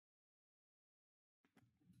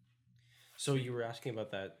So you were asking about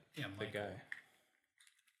that, Yeah, the Michael. guy.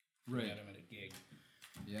 We met him at a gig.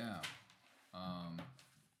 Yeah.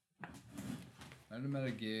 Met him at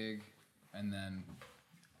a gig, and then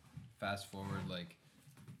fast forward like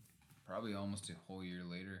probably almost a whole year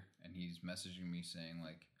later, and he's messaging me saying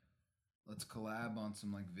like, let's collab on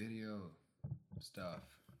some like video stuff.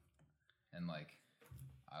 And like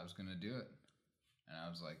I was gonna do it. And I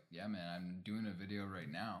was like, yeah man, I'm doing a video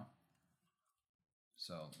right now.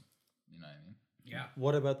 So, you know what I mean? Yeah.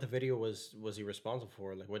 What about the video was he responsible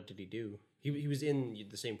for? Like, what did he do? He was in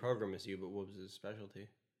the same program as you, but what was his specialty?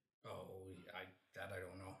 Oh, I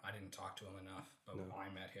don't know. I didn't talk to him enough, but No. I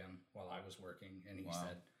met him while I was working, and he Wow.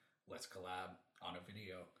 said, "Let's collab on a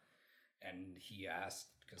video." And he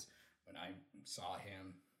asked, because when I saw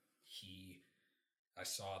him, I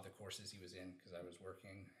saw the courses he was in because I was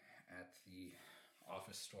working at the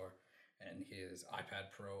office store, and his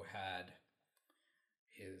iPad Pro had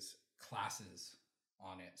his classes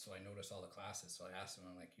on it. So I noticed all the classes. So I asked him,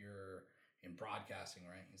 I'm like, "You're in broadcasting,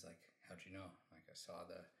 right?" He's like, "How'd you know?" Like, I saw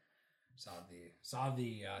the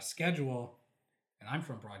schedule, and I'm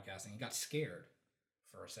from broadcasting. He got scared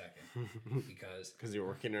for a second because you're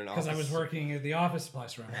working in an office. I was working at the office supply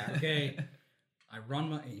store. I'm like, okay, I run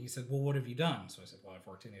my. He said, "Well, what have you done?" So I said, "Well, I've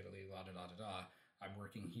worked in Italy. La da da da da. I'm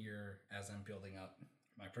working here as I'm building up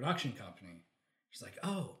my production company." He's like,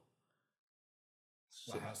 "Oh,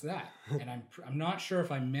 well, how's that?" And I'm not sure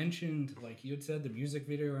if I mentioned, like you had said, the music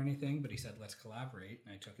video or anything, but he said, "Let's collaborate."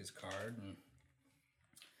 And I took his card, and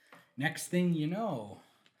next thing you know,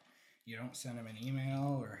 you don't send him an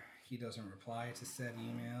email, or he doesn't reply to said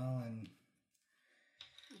email, and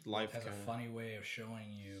Life has a kinda funny way of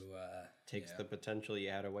showing you. takes the potential you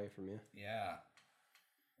had away from you. Yeah.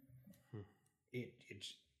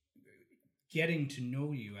 It's getting to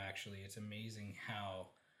know you. Actually, it's amazing how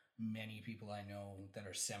many people I know that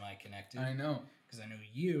are semi-connected. I know. Because I know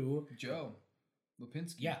you, Joe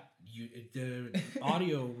Lipinski. Yeah, the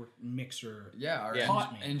audio mixer. Yeah, our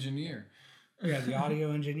taught me. engineer. Yeah, the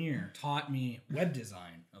audio engineer taught me web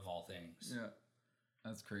design of all things. Yeah,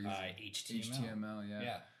 that's crazy. HTML.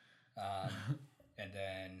 Yeah. And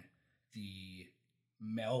then the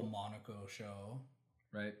Mel Monaco show.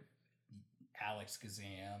 Right. Alex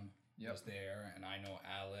Gazam was there, and I know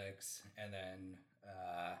Alex. And then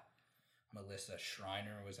Melissa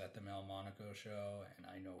Schreiner was at the Mel Monaco show, and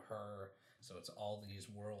I know her. So it's all these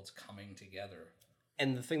worlds coming together.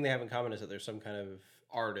 And the thing they have in common is that there's some kind of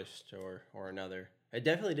artist or another. I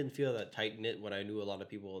definitely didn't feel that tight-knit when I knew a lot of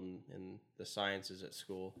people in the sciences at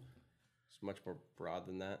school. It's much more broad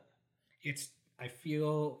than that.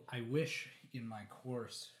 I wish in my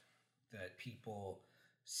course that people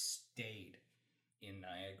stayed in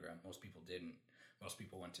Niagara. Most people didn't. Most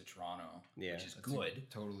people went to Toronto, which is good.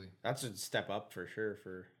 Totally. That's a step up for sure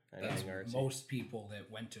for anything artsy. Most people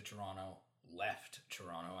that went to Toronto left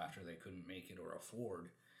Toronto after they couldn't make it or afford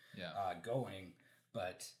going.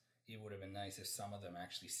 But it would have been nice if some of them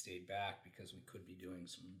actually stayed back, because we could be doing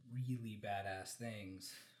some really badass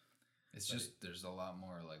things. It's just there's a lot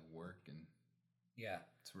more like work, and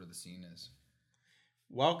that's where the scene is.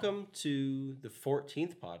 Welcome to the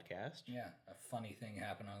 14th podcast. Yeah, a funny thing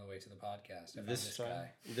happened on the way to the podcast. I found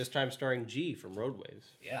This time starring G from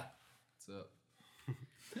Roadwaves. Yeah. What's up?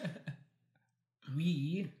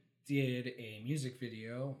 We did a music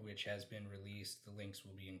video, which has been released. The links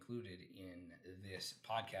will be included in this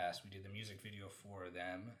podcast. We did the music video for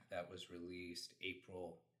them. That was released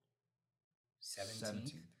April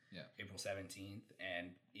 17th. Yeah. April 17th.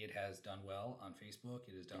 And it has done well on Facebook.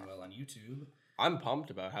 It has done well on YouTube. I'm pumped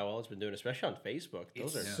about how well it's been doing, especially on Facebook.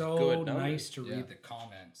 Those It's are so good numbers. nice to read the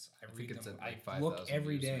comments. I read them. I look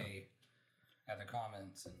every day at the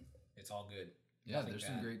comments, and it's all good. Yeah, there's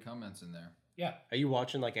some great comments in there. Yeah. Are you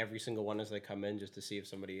watching like every single one as they come in just to see if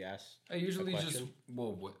somebody asks? I usually just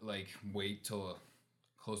wait till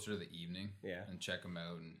closer to the evening, and check them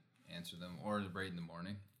out and answer them, or right in the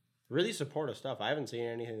morning. Really supportive stuff. I haven't seen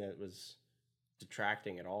anything that was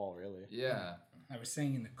detracting at all, really. Yeah. I was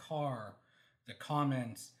saying in the car, the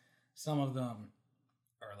comments, some of them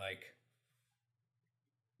are like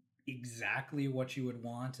exactly what you would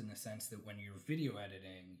want, in the sense that when you're video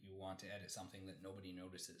editing, you want to edit something that nobody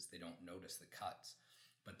notices. They don't notice the cuts.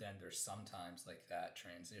 But then there's sometimes like that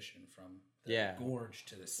transition from the gorge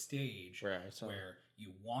to the stage where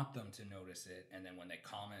you want them to notice it, and then when they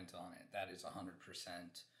comment on it, that is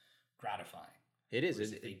 100% gratifying. It is.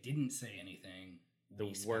 If they didn't say anything,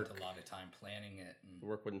 we spent a lot of time planning it. And the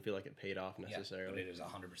work wouldn't feel like it paid off necessarily. Yeah, but it is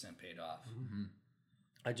 100% paid off. Mm-hmm.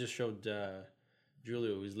 I just showed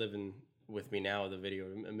Julia, who's living with me now, the video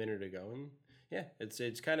a minute ago, and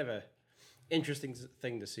it's kind of interesting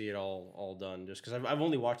thing to see it all done. Just because I've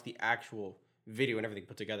only watched the actual video and everything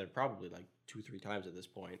put together probably like 2-3 times at this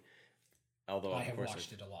point. Although I of have course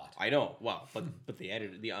watched it a lot. I know, well, but the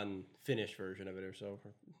edited, the unfinished version of it or so,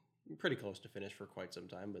 pretty close to finish for quite some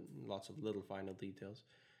time, but lots of little final details.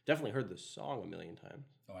 Definitely heard the song a million times.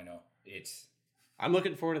 Oh, I know. It's I'm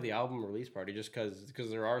looking forward to the album release party just because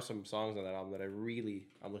there are some songs on that album that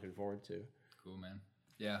I'm looking forward to. Cool, man.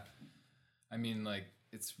 Yeah. I mean, like,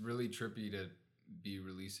 it's really trippy to be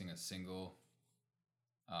releasing a single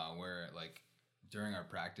where, like, during our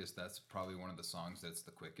practice, that's probably one of the songs that's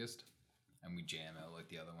the quickest. And we jam out, like,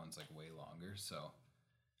 the other one's, like, way longer. So,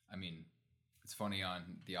 I mean, it's funny on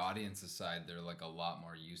the audience's side, they're, like, a lot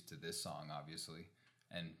more used to this song, obviously.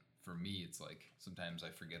 And for me, it's, like, sometimes I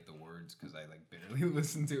forget the words because I, like, barely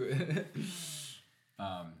listen to it.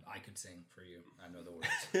 I could sing for you. I know the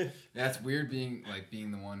words. Yeah, it's weird being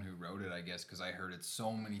the one who wrote it, I guess, because I heard it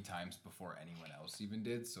so many times before anyone else even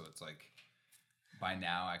did. So it's like, by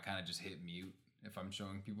now, I kind of just hit mute if I'm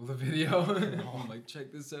showing people the video. I'm like,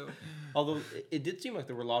 check this out. Although it did seem like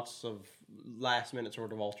there were lots of last minute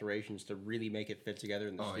sort of alterations to really make it fit together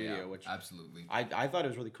in the studio, yeah, which absolutely. I thought it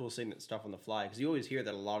was really cool seeing that stuff on the fly because you always hear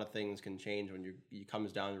that a lot of things can change when you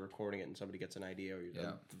comes down to recording it and somebody gets an idea or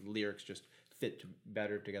the lyrics just fit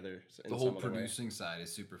better together. In The whole some other way. producing side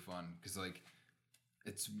is super fun because, like,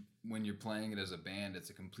 it's when you're playing it as a band, it's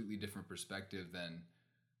a completely different perspective than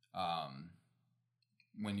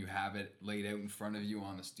when you have it laid out in front of you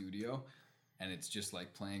on the studio and it's just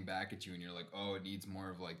like playing back at you and you're like, oh, it needs more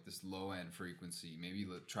of like this low end frequency. Maybe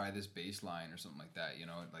try this bass line or something like that. You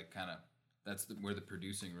know, like kind of that's where the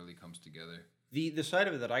producing really comes together. The side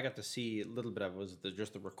of it that I got to see a little bit of was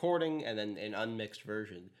just the recording and then an unmixed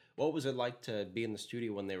version. What was it like to be in the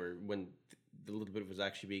studio when the little bit was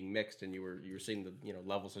actually being mixed and you were seeing the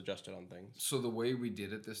levels adjusted on things? So the way we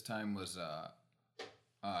did it this time was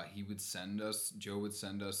Joe would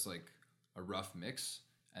send us like a rough mix,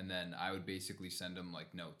 and then I would basically send him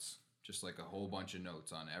like notes, just like a whole bunch of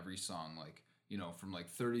notes on every song, like, from like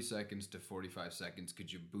 30 seconds to 45 seconds.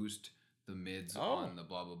 Could you boost the mids on the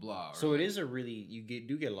blah blah blah? Or so it is a really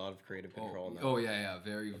do get a lot of creative control in that. Oh yeah,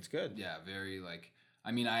 very. That's good. Yeah, very like.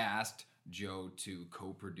 I mean, I asked Joe to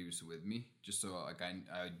co-produce with me, just so like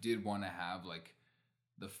I did want to have like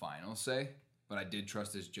the final say, but I did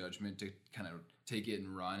trust his judgment to kind of take it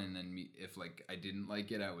and run, and then if like I didn't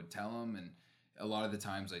like it, I would tell him, and a lot of the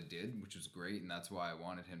times I did, which was great, and that's why I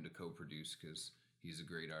wanted him to co-produce because he's a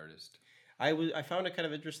great artist. I found it kind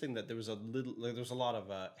of interesting that there was a lot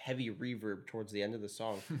of heavy reverb towards the end of the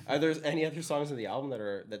song. Are there any other songs in the album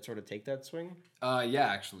that sort of take that swing? Yeah,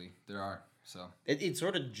 actually there are. So it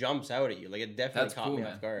sort of jumps out at you, like it definitely caught me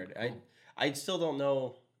off guard. Cool. I still don't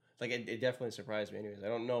know. Like it definitely surprised me. Anyways, I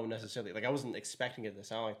don't know necessarily. Like I wasn't expecting it to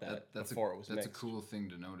sound like that before it was mixed. That's a cool thing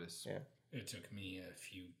to notice. Yeah. It took me a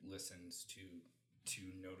few listens to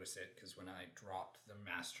notice it because when I dropped the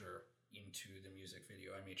master into the music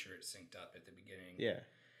video, I made sure it synced up at the beginning. Yeah.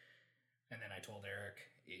 And then I told Eric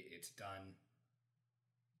it's done,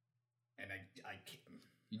 and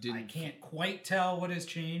I can't quite tell what has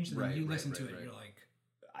changed. And then you listen to it, and you're like,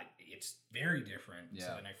 it's very different. Yeah.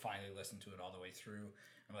 So then I finally listened to it all the way through.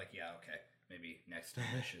 I'm like, yeah, okay, maybe next time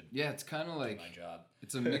I should. Yeah, it's kind of like my job.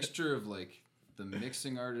 It's a mixture of like the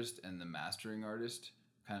mixing artist and the mastering artist.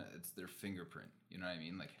 Kind of, it's their fingerprint. You know what I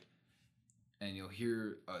mean? Like, and you'll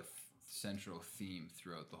hear a central theme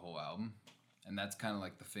throughout the whole album, and that's kind of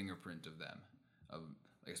like the fingerprint of them. Of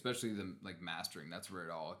like, especially the like mastering. That's where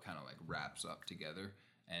it all kind of like wraps up together.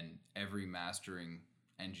 And every mastering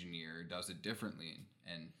engineer does it differently,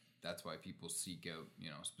 and that's why people seek out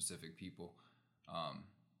specific people.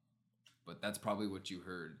 But that's probably what you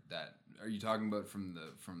heard. That are you talking about from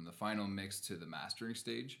the final mix to the mastering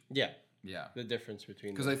stage? Yeah. Yeah. The difference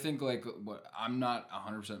between because I think like what I'm not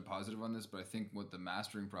 100% positive on this, but I think what the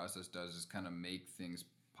mastering process does is kind of make things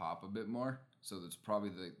pop a bit more. So it's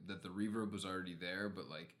probably that the reverb was already there, but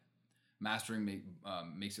like mastering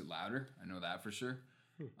makes it louder. I know that for sure.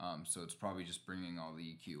 So it's probably just bringing all the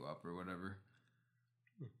EQ up or whatever.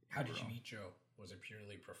 How did you meet Joe? Was it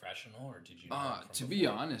purely professional, or did you know him from to before? be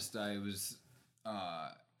honest, I was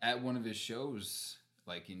at one of his shows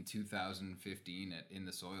like in 2015 at In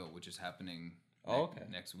the Soil, which is happening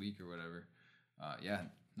next week or whatever.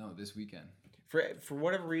 This weekend. For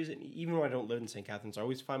whatever reason, even when I don't live in St. Catharines, I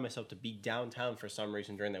always find myself to be downtown for some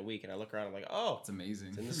reason during that week, and I look around, I'm like, oh, it's amazing.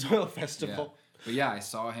 It's in the Soil Festival. Yeah. But yeah, I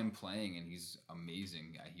saw him playing, and he's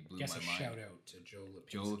amazing. He blew my mind. Shout out to Joe Lipinski.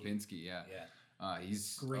 Joe Lipinski, yeah.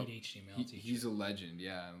 He's great HTML teacher. He's a legend,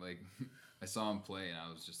 yeah. Like I saw him play, and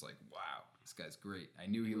I was just like, wow, this guy's great. I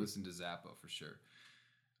knew he listened to Zappa for sure.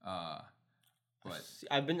 But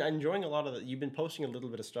I've been enjoying a lot of you've been posting a little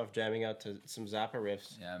bit of stuff, jamming out to some Zappa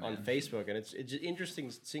riffs on man. Facebook, and it's just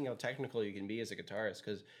interesting seeing how technical you can be as a guitarist,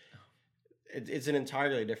 because it's an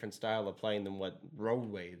entirely different style of playing than what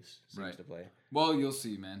Road Waves seems to play. Well, you'll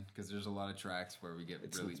see, man, because there's a lot of tracks where we get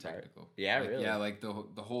really inspired. technical. Yeah, like, really. Yeah, like the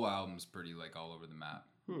whole album's pretty like all over the map.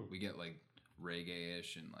 We get like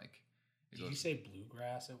reggae-ish and like. Did you say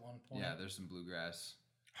bluegrass at one point? Yeah, there's some bluegrass.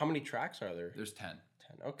 How many tracks are there? There's 10.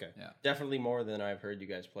 10. Okay. Yeah. Definitely more than I've heard you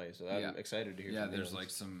guys play. So I'm excited to hear. Yeah, some there's new like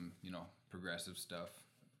ones. some progressive stuff.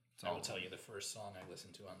 It's I will tell you, the first song I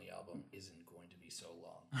listened to on the album isn't going to be so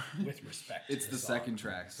long. With respect, It's to the song. second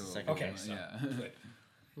track. So Okay, so yeah, good.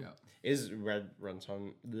 yeah. Is Red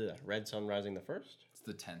Sun Rising the first? It's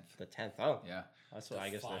the 10th. The 10th. Oh, Yeah, that's what I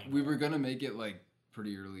guess. Fine. we were gonna make it like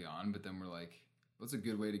pretty early on, but then we're like, what's a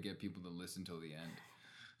good way to get people to listen till the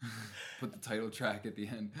end? Put the title track at the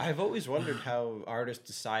end. I've always wondered how artists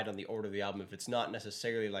decide on the order of the album if it's not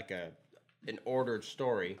necessarily like an ordered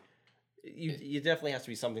story. You definitely has to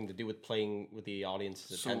be something to do with playing with the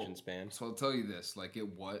audience's attention span. So I'll tell you this: like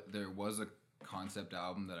there was a concept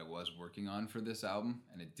album that I was working on for this album,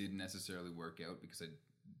 and it didn't necessarily work out because I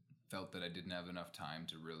felt that I didn't have enough time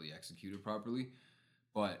to really execute it properly.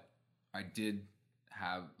 But I did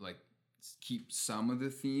have like keep some of the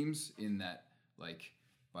themes in that, like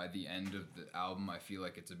by the end of the album, I feel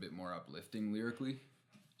like it's a bit more uplifting lyrically.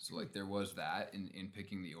 So like there was that in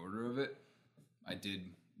picking the order of it. I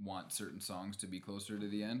did want certain songs to be closer to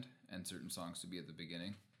the end and certain songs to be at the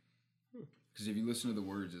beginning. Because if you listen to the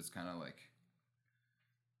words, it's kind of like...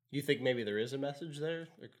 You think maybe there is a message there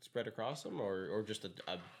that could spread across them, or just a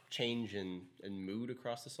change in mood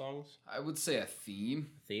across the songs? I would say a theme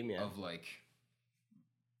Yeah. of like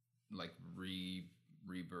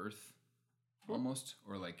rebirth almost,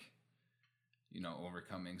 or like,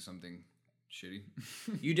 overcoming something shitty.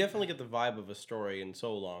 You definitely get the vibe of a story in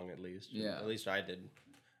So Long, at least. Yeah. At least I did.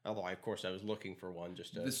 Although, of course, I was looking for one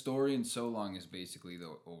just to... The story in So Long is basically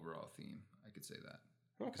the overall theme. I could say that.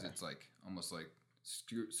 Because Okay. it's like, almost like,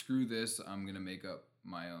 screw this, I'm going to make up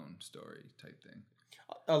my own story type thing.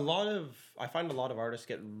 I find a lot of artists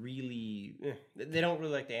get really... they don't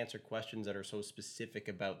really like to answer questions that are so specific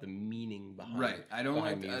about the meaning behind Right. I don't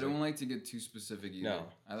music. like to get too specific either. No.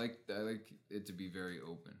 I like it to be very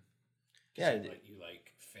open. Yeah, You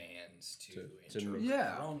like fans to interpret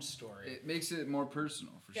Yeah. their own story. It makes it more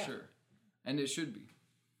personal for sure. And it should be.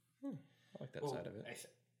 I like that side of it.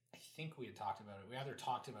 I think we had talked about it. We either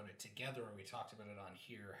talked about it together or we talked about it on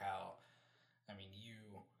here. How, I mean, you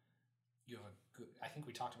have a good. I think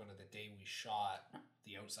we talked about it the day we shot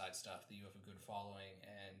the outside stuff. That you have a good following,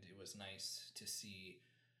 and it was nice to see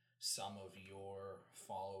some of your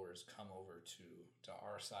followers come over to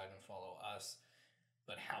our side and follow us.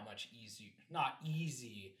 But how much not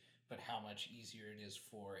easy, but how much easier it is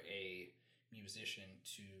for a musician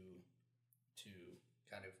to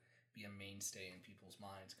kind of be a mainstay in people's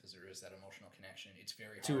minds because there is that emotional connection. It's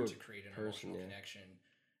very hard to create an emotional connection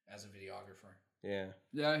as a videographer. Yeah.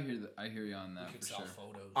 Yeah, I hear that. I hear you on that You could for sell sure.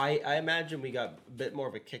 photos. I imagine we got a bit more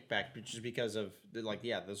of a kickback just because of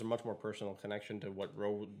there's a much more personal connection to what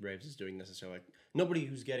Road Waves is doing necessarily. Like, nobody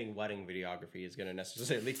who's getting wedding videography is going to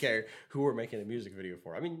necessarily care who we're making a music video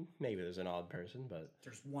for. I mean, maybe there's an odd person, but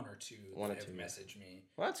There's one or two One or that have two, yeah. messaged me.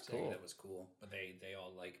 Well, that's saying cool. That was cool. But they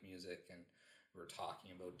all like music, and we're talking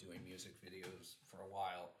about doing music videos for a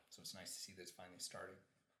while. So it's nice to see this finally starting.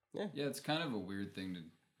 Yeah, it's kind of a weird thing to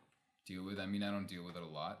deal with. I mean, I don't deal with it a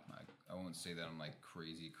lot. I won't say that I'm like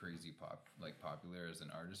crazy popular as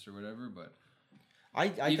an artist or whatever, but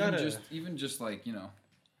even just like,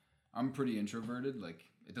 I'm pretty introverted. Like,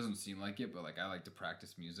 it doesn't seem like it, but like I like to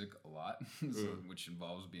practice music a lot, which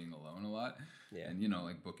involves being alone a lot. Yeah. And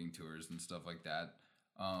like booking tours and stuff like that.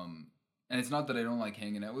 And it's not that I don't like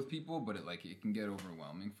hanging out with people, but it can get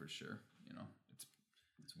overwhelming for sure.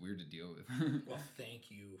 It's weird to deal with. Well, thank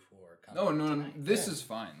you for coming. No. tonight. This is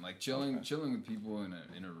fine. Like chilling with people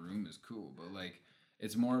in a room is cool, but like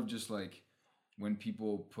it's more of just like when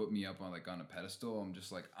people put me up on a pedestal, I'm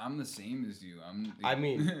just like, I'm the same as you. I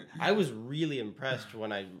mean, I was really impressed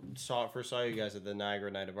when I first saw you guys at the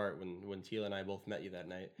Niagara Night of Art when Teal and I both met you that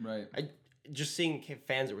night. Right. Just seeing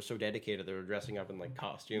fans that were so dedicated, they were dressing up in like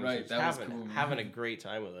costumes, Right, just that was cool, man. having a great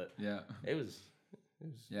time with it. Yeah. It was.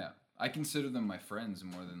 Yeah. I consider them my friends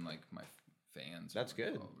more than like my fans. That's or my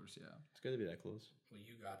good. Followers. Yeah. It's good to be that close. Well,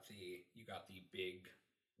 you got the big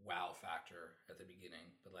wow factor at the beginning,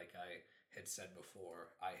 but like I had said before,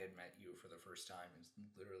 I had met you for the first time and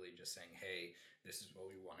literally just saying, "Hey, this is what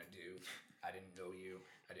we want to do." I didn't know you.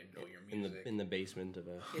 I didn't know your music. In the basement of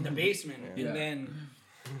a. In the basement, Yeah. and then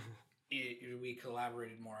we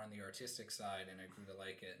collaborated more on the artistic side, and I grew to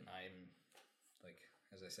like it. And I'm, like,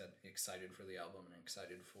 as I said, excited for the album and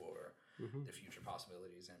excited for the future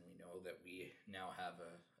possibilities. And we know that we now have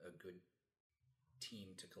a good team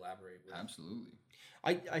to collaborate with. Absolutely.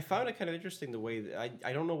 I found it kind of interesting the way that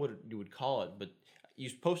I don't know what you would call it, but you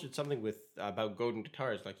posted something with about Godin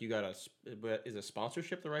Guitars. Like you got is a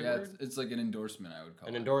sponsorship the right Yeah, word? it's like an endorsement, I would call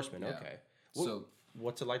it. An endorsement, Yeah. okay. So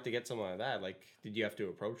What's it like to get something like that? Like, did you have to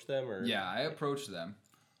approach them or? yeah, I approached them.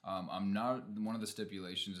 I'm not, one of the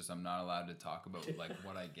stipulations is I'm not allowed to talk about like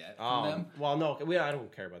what I get from them. Well, no, I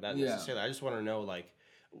don't care about that necessarily. I just want to know, like,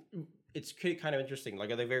 it's kind of interesting. Like,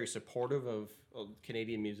 are they very supportive of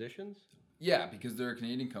Canadian musicians? Yeah, because they're a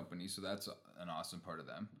Canadian company, so that's an awesome part of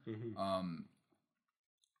them.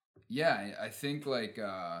 Yeah, I think like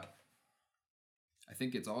I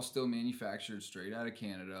think it's all still manufactured straight out of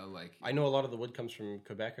Canada. Like I know a lot of the wood comes from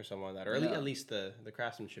Quebec or something like that, or at least the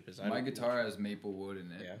craftsmanship is. My guitar has maple wood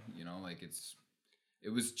in it. Yeah. You know, like it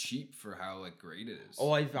was cheap for how like great it is.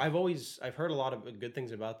 Oh, I've heard a lot of good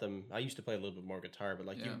things about them. I used to play a little bit more guitar, but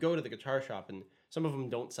like you go to the guitar shop and some of them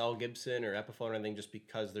don't sell Gibson or Epiphone or anything just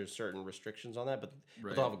because there's certain restrictions on that. But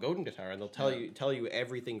they'll have a Godin guitar and they'll tell you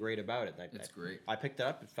everything great about it. It's great. I picked it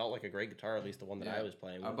up. It felt like a great guitar, at least the one that I was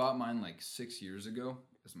playing with. I bought mine like 6 years ago.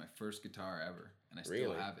 It was my first guitar ever, and I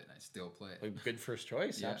still have it. I still play it. Like, good first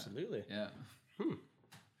choice, absolutely. Yeah.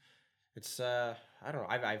 It's I don't know.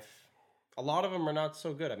 I've a lot of them are not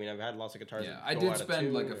so good. I mean, I've had lots of guitars. Yeah, that I go did out of spend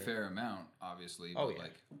tune like a fair amount, obviously. But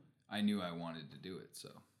like, I knew I wanted to do it, so.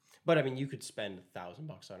 But I mean, you could spend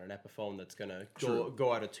 $1,000 on an Epiphone that's gonna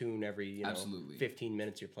go out of tune every Absolutely 15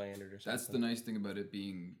 minutes you're playing it or something. That's the nice thing about it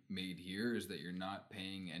being made here is that you're not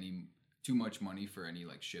paying too much money for any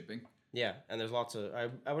like shipping. Yeah, and there's lots of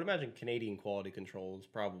I would imagine Canadian quality control is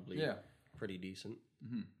probably pretty decent.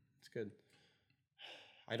 It's good.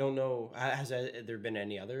 I don't know. Has there been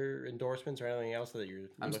any other endorsements or anything else that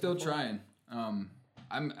you're I'm still trying.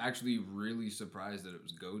 I'm actually really surprised that it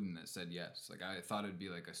was Godin that said yes. Like I thought it'd be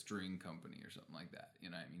like a string company or something like that. You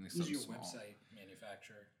know what I mean? Like Who's your small. website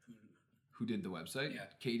manufacturer? Who did the website?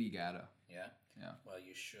 Yeah. Katie Gatta. Yeah. Yeah. Well,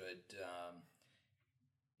 you should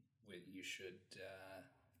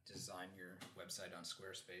design your website on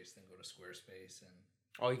Squarespace, then go to Squarespace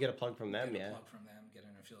and you get a plug from them, get a plug from them, get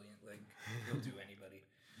an affiliate link. It'll do anybody.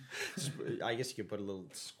 I guess you could put a little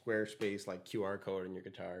Squarespace like QR code in your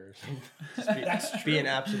guitar or something. That's true. Be an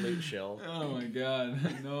absolute shill. Oh my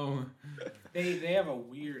god, no. They have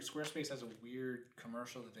Squarespace has a weird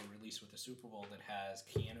commercial that they released with the Super Bowl that has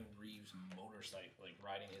Keanu Reeves motorcycle, like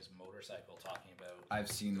riding his motorcycle, talking about. I've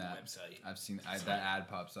seen the that website. I've seen that ad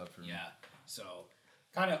pops up for me. Yeah, so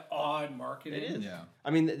kind of odd marketing. It is. Yeah. I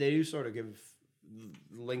mean, they do sort of give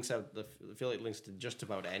links out, the affiliate links to just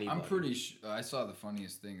about anybody. I'm pretty sure I saw the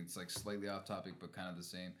funniest thing. It's like slightly off topic, but kind of the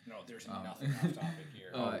same. No, there's nothing off topic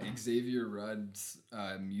here. Xavier Rudd's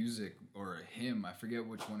music or him, I forget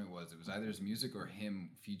which one it was. It was either his music or him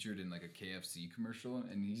featured in like a KFC commercial,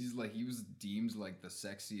 and he was deemed like the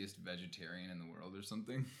sexiest vegetarian in the world or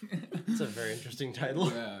something. It's a very interesting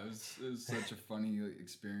title. Yeah, it was such a funny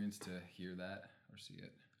experience to hear that or see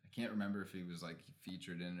it. I can't remember if he was like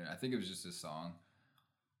featured in it. I think it was just his song.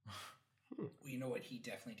 Well, you know what he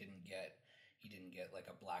definitely didn't get? He didn't get like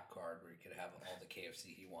a black card where he could have all the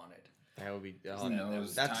KFC he wanted. That would be. Who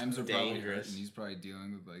knows? That's Times are probably hurt, dangerous. and he's probably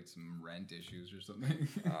dealing with like some rent issues or something.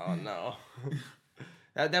 Oh no,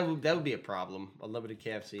 that would be a problem. Unlimited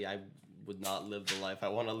KFC. I would not live the life I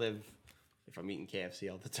want to live if I'm eating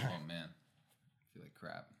KFC all the time. Oh man, I feel like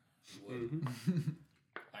crap.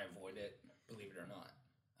 I avoid it, believe it or not.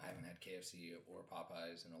 I haven't had KFC or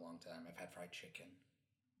Popeyes in a long time. I've had fried chicken.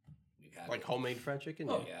 We've had like homemade fried chicken.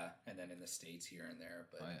 Oh yeah, and then in the States here and there.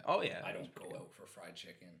 But I don't go out for fried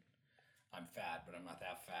chicken. I'm fat, but I'm not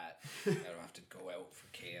that fat. I don't have to go out for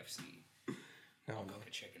KFC. I'll cook a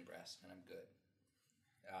chicken breast, and I'm good.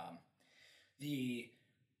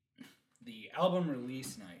 The album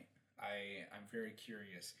release night. I'm very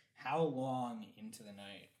curious. How long into the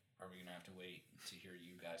night are we gonna have to wait to hear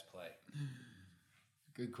you guys play?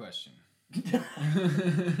 Good question.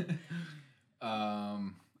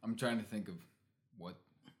 I'm trying to think of what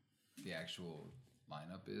the actual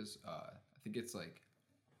lineup is. I think it's like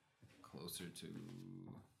closer to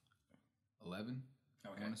 11.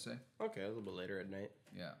 Okay. I want to say. Okay, a little bit later at night.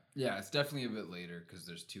 Yeah, it's definitely a bit later because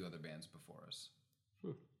there's 2 other bands before us,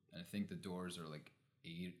 and I think the doors are like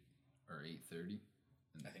 8 or 8:30.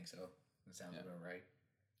 I think so. That sounds about right.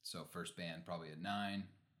 So first band probably at 9,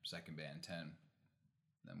 second band 10,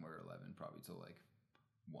 then we're 11 probably till like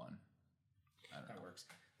 1. I don't know. That works.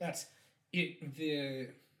 That's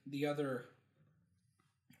it. The other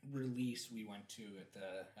release we went to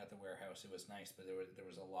at the warehouse, it was nice, but there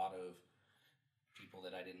was a lot of people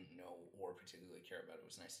that I didn't know or particularly care about. It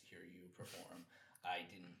was nice to hear you perform. I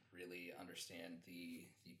didn't really understand the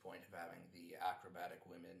point of having the acrobatic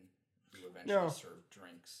women who eventually served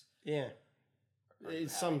drinks. Yeah. Are you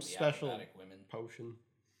It's some having the special acrobatic women? potion.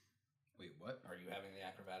 Wait, what? Are you having the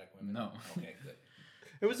acrobatic women? No. Okay, good.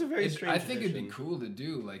 It was a very strange I think it'd be tradition. cool to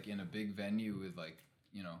do like in a big venue with like,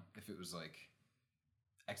 you know, if it was like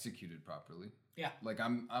executed properly. Yeah. Like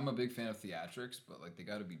I'm a big fan of theatrics, but like they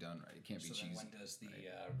got to be done right. It can't be So cheesy. then when does the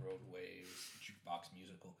Roadways jukebox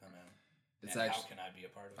musical come out? It's And actually. how can I be a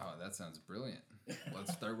part of it? Oh, that sounds brilliant.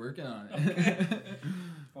 Let's start working on it.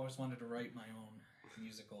 I've always wanted to write my own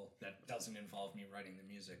musical that doesn't involve me writing the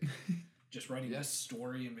music. Just writing the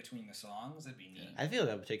story in between the songs, that'd be neat. I feel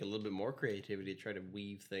that would take a little bit more creativity to try to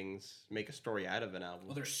weave things, make a story out of an album.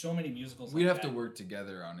 Well, there's so many musicals We'd like have that. to work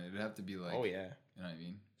together on it. It'd have to be like, Oh yeah. you know what I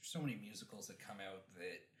mean? There's so many musicals that come out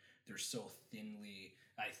that they're so thinly.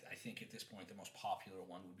 I think at this point the most popular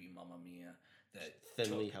one would be Mamma Mia. That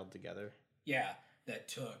Thinly took, held together. yeah, that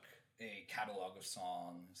took a catalog of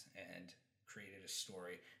songs and created a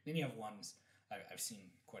story. Then you have ones I've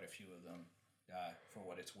seen quite a few of them. For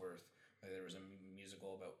what it's worth, there was a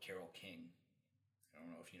musical about Carole King. I don't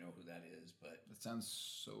know if you know who that is, but That sounds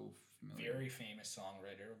so familiar. very famous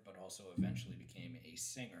songwriter, but also eventually became a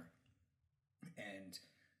singer. And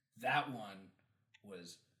that one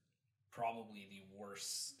was probably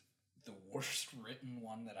the worst written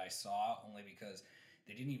one that I saw, only because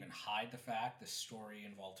they didn't even hide the fact the story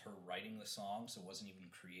involved her writing the song, so it wasn't even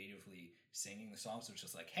creatively singing the song. So it's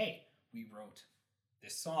just like, hey, we wrote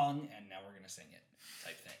this song and now we're gonna sing it,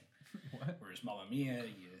 type thing. What? Whereas Mamma Mia,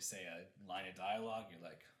 you say a line of dialogue, you're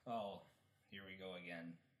like, oh, here we go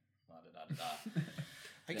again. La da da da da.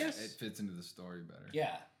 I guess it fits into the story better.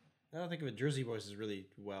 Yeah, I don't think of it. Jersey Boys is really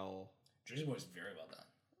well. Jersey Boys is very well done.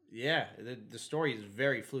 Yeah, the story is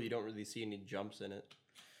very fluid. You don't really see any jumps in it.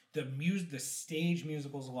 The stage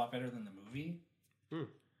musical is a lot better than the movie.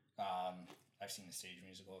 I've seen the stage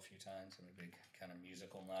musical a few times. I'm a big kind of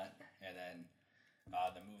musical nut, and then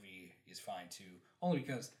the movie is fine too, only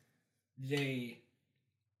because they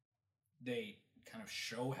kind of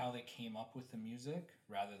show how they came up with the music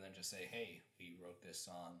rather than just say, "Hey, we wrote this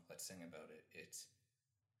song. Let's sing about it." It's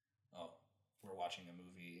we're watching a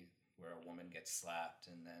movie where a woman gets slapped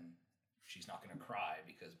and then she's not going to cry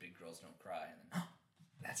because big girls don't cry, and then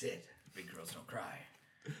that's it. Big girls don't cry.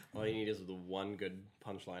 All you need is the one good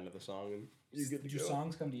punchline of the song, and you get to Do go.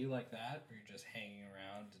 songs come to you like that, where you're just hanging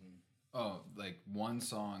around and? Oh, like one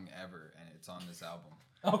song ever, and it's on this album.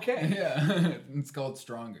 Okay. Yeah, it's called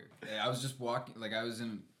Stronger. I was just walking, like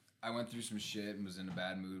I went through some shit and was in a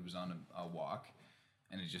bad mood, was on a walk,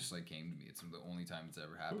 and it just like came to me. It's the only time it's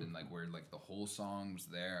ever happened, like where like the whole song was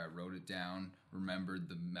there. I wrote it down, remembered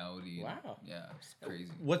the melody. Wow. Yeah, it's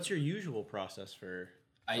crazy. What's your usual process for?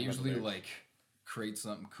 I usually lyrics? like create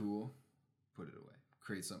something cool, put it away.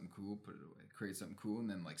 Create something cool, put it away. Create something cool, and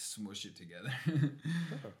then like smush it together.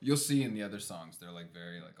 You'll see in the other songs, they're like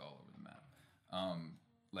very like all over the map.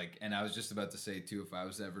 Like, and I was just about to say too, if I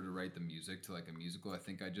was ever to write the music to like a musical, I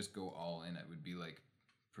think I'd just go all in. It would be like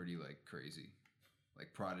pretty like crazy,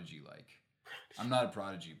 like Prodigy like. I'm not a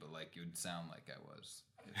Prodigy, but like it would sound like I was.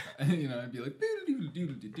 You know, I'd be like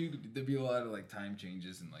there'd be a lot of like time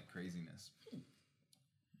changes and like craziness. It'd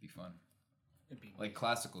be fun, It'd be like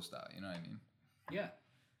classical style. You know what I mean? yeah.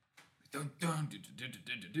 Dun, dun,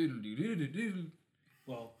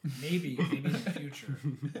 Well, maybe in the future,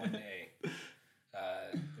 one day,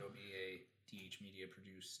 there'll be a DH Media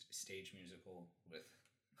produced stage musical with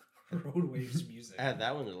Roadways music. Add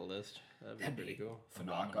that one to the list. That'd be That'd pretty be cool. A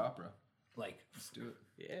rock opera. Like, Let's do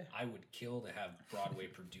it. Yeah. I would kill to have Broadway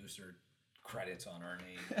producer credits on our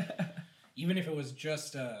name, even if it was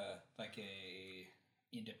just like a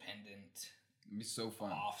independent. It'd be so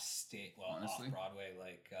fun. Off Honestly. Broadway,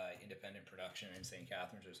 like independent production in St.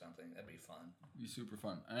 Catharines or something. That'd be fun. It'd be super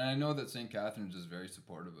fun. And I know that St. Catharines is very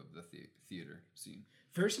supportive of the theater scene.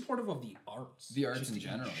 Very supportive of the arts. The arts just in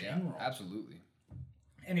general, yeah. Absolutely.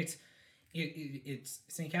 And it's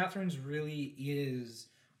St. Catharines really is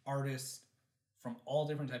artists from all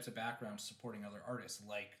different types of backgrounds supporting other artists.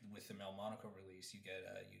 Like with the Mel Monaco release, you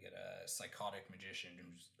get a psychotic magician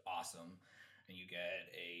who's awesome. And you get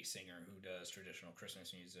a singer who does traditional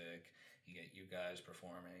Christmas music. You get you guys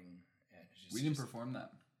performing. And it's just, We didn't perform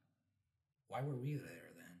that. Why were we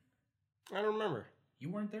there then? I don't remember. You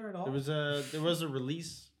weren't there at all? There was a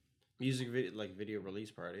release music video release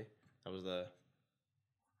party. That was the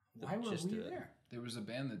Why were gist we of it. there? There was a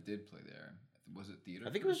band that did play there. Was it theater?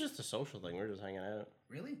 I think it was first? just a social thing. We were just hanging out.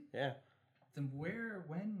 Really? Yeah. then where,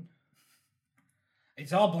 when?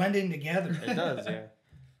 It's all blending together. It does, yeah.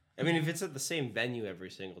 I mean, if it's at the same venue every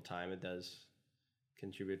single time, it does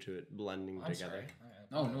contribute to it blending I'm together. sorry.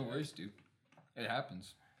 Oh, no worries, dude. It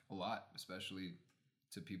happens a lot, especially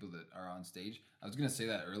to people that are on stage. I was gonna say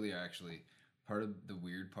that earlier, actually. Part of the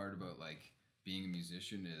weird part about like being a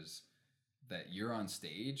musician is that you're on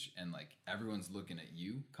stage and like everyone's looking at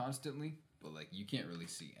you constantly, but like you can't really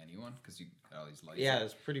see anyone because you got all these lights. Yeah, up.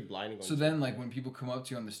 it's pretty blinding. So then, like when people come up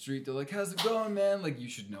to you on the street, they're like, "How's it going, man?" Like you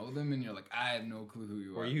should know them, and you're like, "I have no clue who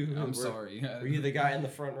you are." I'm sorry. Were you the guy in the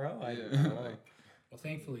front row? I don't know. Well,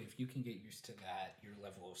 thankfully, if you can get used to that, your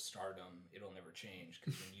level of stardom, it'll never change.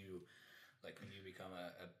 Because when you become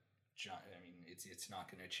a giant, I mean, it's not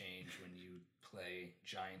going to change when you play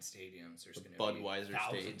giant stadiums. There's going to be Budweiser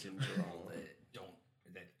thousands stage of in people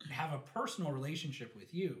that have a personal relationship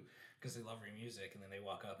with you because they love your music, and then they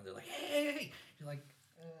walk up and they're like, "Hey!" You're like,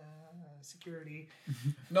 "Security."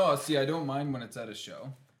 No, see, I don't mind when it's at a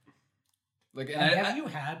show. Like, and Have you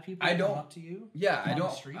had people come up to you? Yeah, I on don't.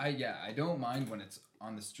 the street? I don't mind when it's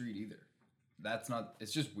on the street either. That's not.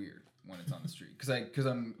 It's just weird when it's on the street because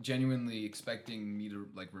I'm genuinely expecting me to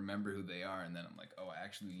like remember who they are, and then I'm like, oh, I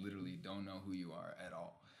actually literally don't know who you are at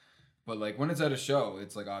all. But like when it's at a show,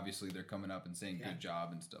 it's like obviously they're coming up and saying good job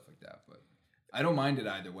and stuff like that. But I don't mind it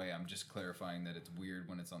either way. I'm just clarifying that it's weird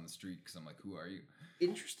when it's on the street because I'm like, who are you?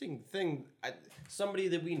 Interesting thing, somebody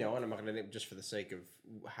that we know, and I'm not going to name just for the sake of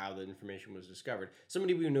how the information was discovered,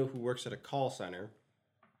 somebody we know who works at a call center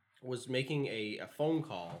was making a phone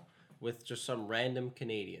call with just some random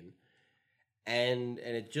Canadian. And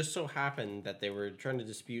it just so happened that they were trying to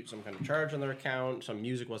dispute some kind of charge on their account. Some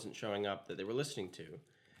music wasn't showing up that they were listening to.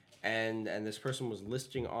 And this person was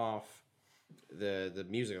listing off the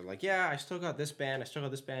music. I'm like, yeah, I still got this band, I still got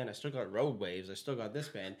this band, I still got Road Waves, I still got this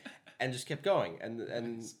band, and just kept going. And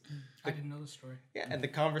I didn't know the story. Yeah, and the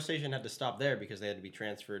conversation had to stop there because they had to be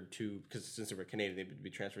transferred to, because since they were Canadian, they had to be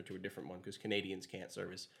transferred to a different one because Canadians can't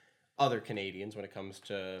service other Canadians when it comes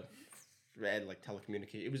to like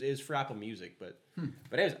telecommunication. It was for Apple Music, but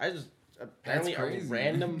anyways, I just apparently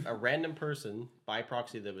a random person by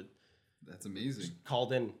proxy that would. That's amazing.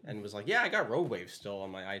 Called in and was like, "Yeah, I got Road Wave still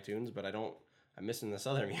on my iTunes, but I'm missing this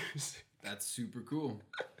other music." That's super cool.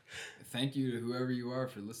 Thank you to whoever you are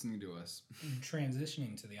for listening to us.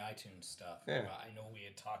 Transitioning to the iTunes stuff. Yeah. I know we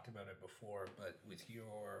had talked about it before, but with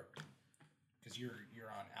because you're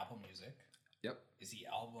on Apple Music. Yep. Is the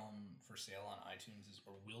album for sale on iTunes,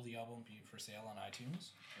 or will the album be for sale on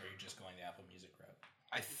iTunes, or are you just going the Apple Music route?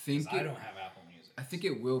 I think I don't have Apple Music. I think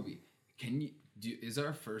it will be. Can you? Is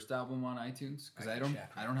our first album on iTunes? Because I don't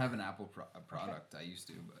have an Apple product. Okay. I used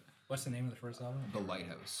to, but what's the name of the first album? The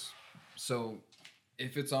Lighthouse. So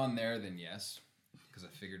if it's on there, then yes, because I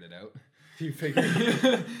figured it out. You figured?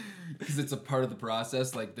 Because it's a part of the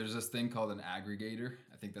process. Like there's this thing called an aggregator.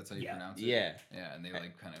 I think that's how you pronounce it. Yeah. Yeah, and they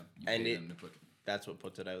like kind of them to put. That's what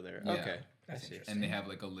puts it out there. Yeah. Okay, that's interesting. And they have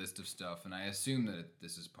like a list of stuff, and I assume that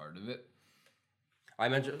this is part of it. I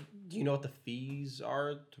mentioned. Do you know what the fees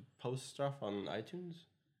are to post stuff on iTunes?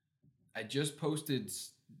 I just posted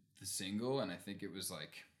the single, and I think it was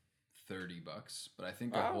like $30, but I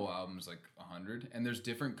think the whole album's like $100. And there's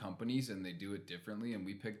different companies, and they do it differently. And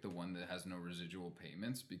we picked the one that has no residual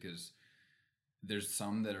payments because there's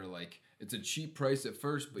some that are like it's a cheap price at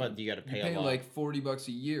first, but you got to pay a lot. Like $40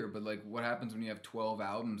 a year. But like, what happens when you have 12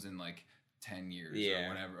 albums in like 10 years or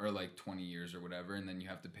whatever, or like 20 years or whatever, and then you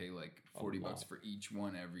have to pay like $40 for each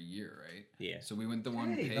one every year, right? Yeah. So we went the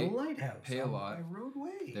one The Lighthouse. pay a lot. By Road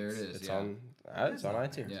Waves. There it is. It's on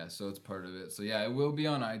iTunes. Yeah, so it's part of it. So yeah, it will be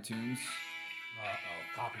on iTunes.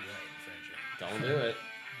 Copyright infringement. Don't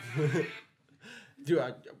do it. Dude,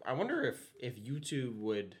 I wonder if YouTube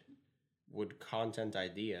would content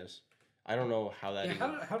ideas. I don't know how that.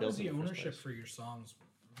 How does the ownership for your songs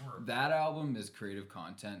work? That album is creative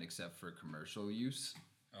content except for commercial use.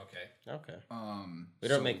 Okay. We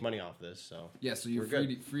don't make money off this, so yeah. So you're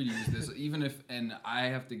free to use this, even if, and I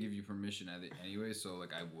have to give you permission anyway. So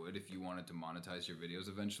like, I would, if you wanted to monetize your videos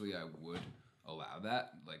eventually, I would allow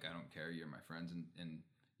that. Like, I don't care. You're my friends, and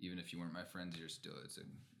even if you weren't my friends, you're still it's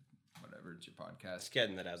your podcast. It's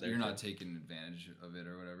getting that out there. You're not taking advantage of it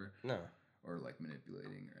or whatever. No. Or like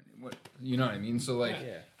manipulating or anything. What you know what I mean? So like,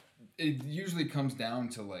 it usually comes down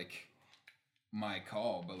to like my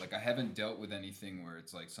call, but like I haven't dealt with anything where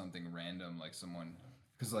it's like something random, like someone,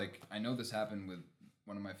 because like I know this happened with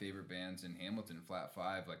one of my favorite bands in Hamilton, Flat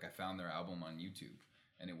 5. Like I found their album on YouTube,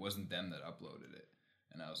 and it wasn't them that uploaded it,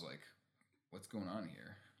 and I was like, what's going on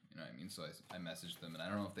here? You know what I mean? So I messaged them, and I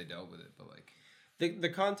don't know if they dealt with it, but like the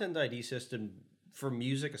content ID system for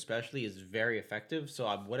music especially is very effective. So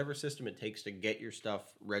whatever system it takes to get your stuff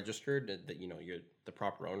registered, that you're the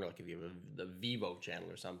proper owner. Like if you have the Vivo channel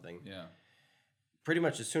or something, Yeah. pretty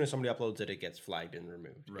much as soon as somebody uploads it, it gets flagged and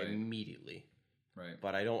removed Right. immediately. Right.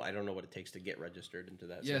 But I don't know what it takes to get registered into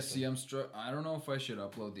that. Yeah. system. See, I don't know if I should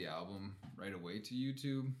upload the album right away to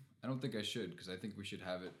YouTube. I don't think I should, because I think we should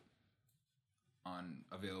have it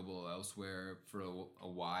available elsewhere for a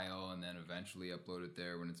while, and then eventually upload it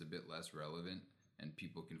there when it's a bit less relevant and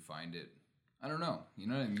people can find it. I don't know. You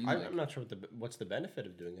know what I mean? I'm not sure what's the benefit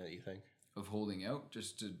of doing that. You think? Of holding out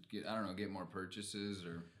just to get more purchases,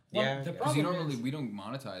 or Yeah, the because problem we don't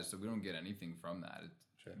monetize, so we don't get anything from that.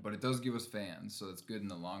 Sure. But it does give us fans, so it's good in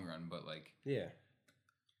the long run. But like, Yeah.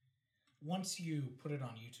 once you put it on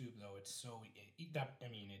YouTube, though, it's so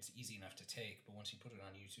it's easy enough to take. But once you put it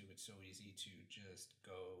on YouTube, it's so easy to just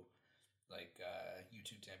go like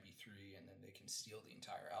YouTube to MP3, and then they can steal the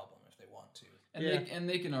entire album if they want to. and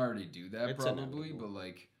they can already do that It's probably. inevitable. But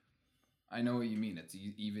like, I know what you mean. It's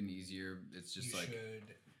even easier. It's just You like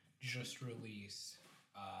should just release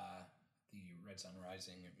the Red Sun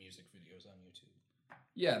Rising music videos on YouTube.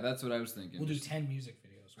 yeah, that's what I was thinking. We'll do Just- 10 music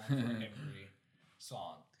videos, one for every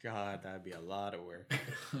song. God, that'd be a lot of work. it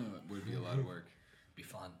would be a lot of work. Be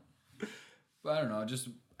fun. But I don't know. Just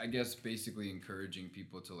I guess basically encouraging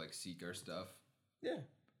people to like seek our stuff. Yeah.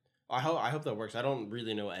 I hope that works. I don't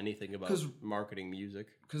really know anything about 'Cause- marketing music.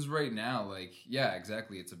 Because right now, like, yeah,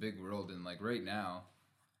 exactly. It's a big world. And, like, right now,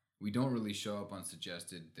 we don't really show up on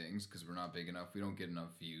suggested things because we're not big enough. We don't get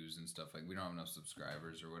enough views and stuff. Like, we don't have enough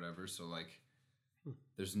subscribers or whatever. So, like,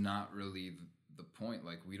 there's not really the point.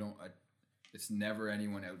 Like, we don't, it's never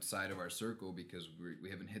anyone outside of our circle because we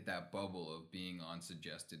haven't hit that bubble of being on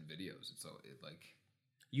suggested videos. It's all, like,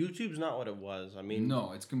 YouTube's not what it was. I mean,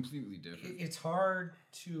 no, it's completely different. It's hard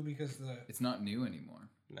to because It's not new anymore.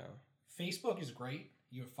 no. Facebook is great.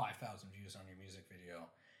 You have 5,000 views on your music video.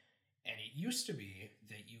 And it used to be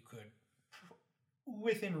that you could,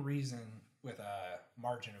 within reason, with a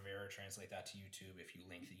margin of error, translate that to YouTube if you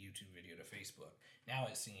link the YouTube video to Facebook. Now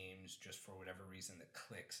it seems, just for whatever reason, the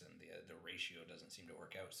clicks and the ratio doesn't seem to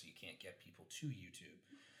work out, so you can't get people to YouTube.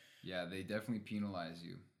 Yeah, they definitely penalize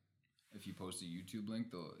you. If you post a YouTube link,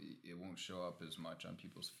 it won't show up as much on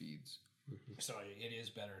people's feeds. So it is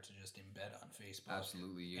better to just embed on Facebook.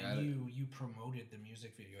 Absolutely. You promoted the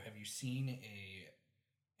music video. Have you seen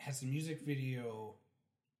has the music video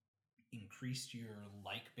increased your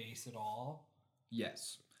like base at all?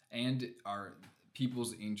 Yes. And our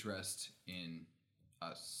people's interest in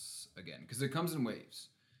us again. Because it comes in waves.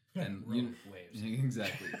 And Road waves.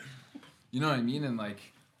 Exactly. You know what I mean? And like,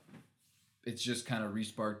 it's just kind of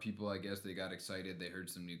re-sparked people, I guess. They got excited. They heard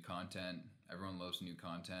some new content. Everyone loves new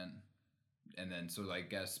content. And then, so I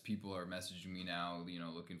guess people are messaging me now,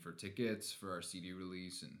 looking for tickets for our CD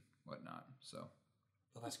release and whatnot. So,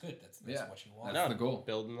 Well, that's good. That's Yeah. what you want. That's the goal.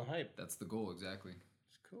 Building the hype. That's the goal, exactly.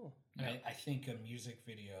 It's cool. And I think a music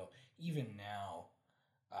video, even now,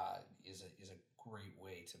 is a great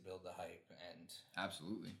way to build the hype, and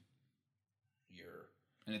Absolutely. you're.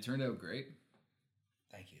 And it turned out great.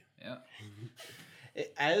 Thank you. Yeah.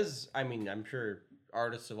 I'm sure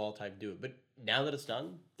artists of all type do it, but now that it's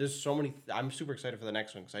done, there's so many. I'm super excited for the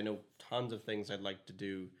next one because I know tons of things I'd like to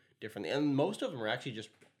do differently, and most of them are actually just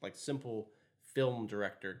like simple film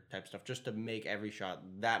director type stuff, just to make every shot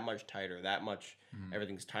that much tighter, that much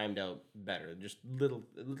everything's timed out better. Just little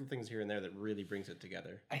things here and there that really brings it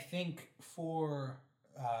together. I think for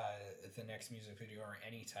the next music video or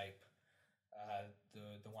any type,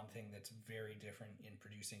 the one thing that's very different in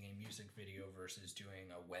producing a music video versus doing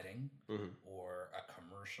a wedding or a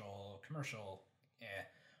commercial,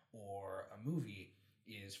 or a movie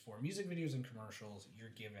is for music videos and commercials, you're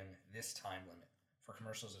given this time limit. For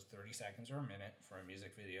commercials, it's 30 seconds or a minute. For a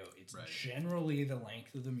music video, it's generally the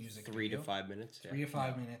length of the music 3 video. to 5 minutes. 3 to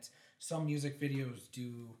 5 minutes. Some music videos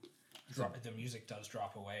do drop. The music does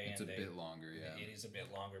drop away. It's a bit longer, yeah. It is a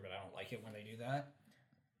bit longer, but I don't like it when they do that.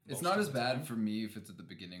 It's Most not of as the bad time. for me if it's at the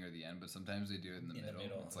beginning or the end, but sometimes they do it in the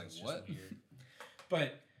middle. It's like, just what? weird.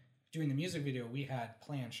 But doing the music video, we had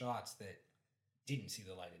planned shots that didn't see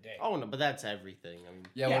the light of day. Oh no, but that's everything. I mean,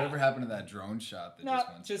 Yeah, Yeah. whatever happened to that drone shot that No, just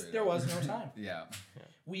went just straight there up? was no time. Yeah.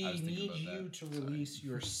 We I was thinking need about you that. to Sorry. release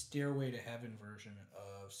your Stairway to Heaven version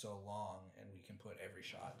of So Long, and we can put every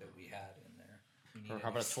shot that we had in there. We need or an how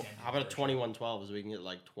about extended how about a version. 2112 so we can get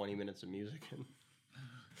like 20 minutes of music in.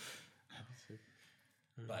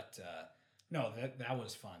 But no, that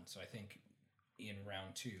was fun. So I think in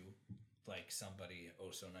round 2, like somebody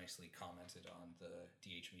oh so nicely commented on the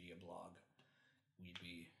DH Media blog, we'd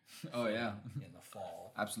be Oh, yeah. in the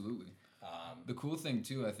fall. Absolutely. The cool thing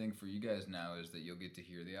too, I think, for you guys now is that you'll get to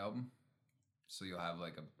hear the album, so you'll have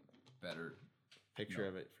like a better Picture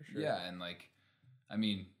of it for sure. Yeah, and like, I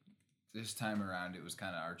mean, this time around it was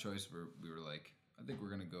kind of our choice. Where we were like, I think we're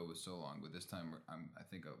gonna go with So Long, but this time I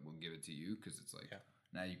think we'll give it to you because it's like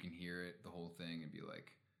now you can hear it, the whole thing, and be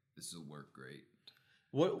like, this will work great.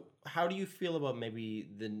 How do you feel about maybe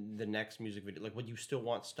the next music video? Like, would you still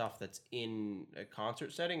want stuff that's in a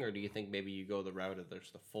concert setting, or do you think maybe you go the route of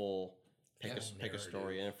there's the full pick a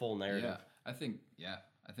story and a full narrative? I think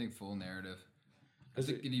full narrative. I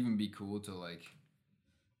think it'd even be cool to like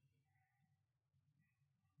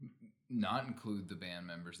not include the band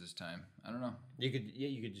members this time. I don't know. You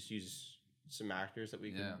could just use some actors that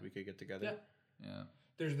we could get together. Yeah.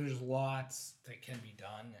 There's lots that can be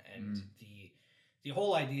done, and the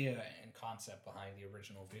whole idea and concept behind the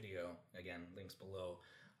original video, again, links below,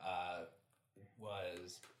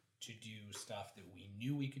 was to do stuff that we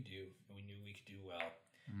knew we could do and we knew we could do well.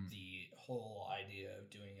 The whole idea of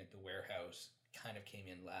doing it at the warehouse kind of came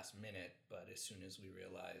in last minute, but as soon as we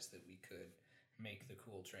realized that we could make the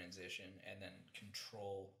cool transition and then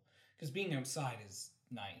control, because being outside is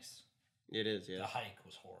nice. It is, yeah. The hike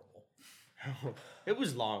was horrible. It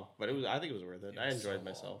was long, but I think it was worth it. I enjoyed so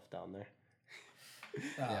myself down there.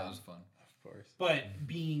 Yeah, it was fun. Of course. But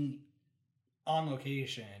being on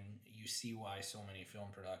location, you see why so many film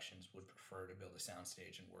productions would prefer to build a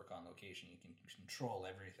soundstage and work on location. You can control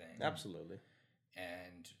everything. Absolutely.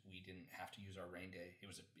 And we didn't have to use our rain day. It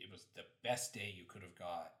was the best day you could have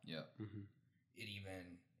got. Yeah. Mm-hmm. It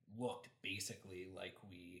even looked basically like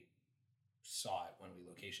we saw it when we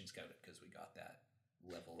location scouted because we got that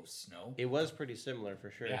level of snow. It was pretty similar for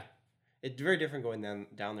sure. Yeah. It's very different going down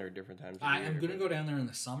there at different times. I'm going to go down there in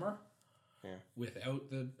the summer. Yeah. Without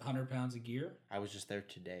the 100 pounds of gear. I was just there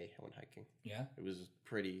today. I went hiking. Yeah. It was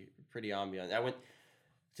pretty ambient. I went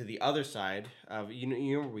to the other side of you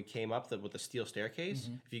know where we came up with the steel staircase.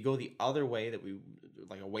 Mm-hmm. If you go the other way that we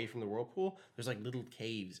like away from the whirlpool, there's like little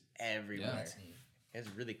caves everywhere. Yeah, that's neat. It's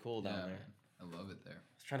really cool down there. Man. I love it there.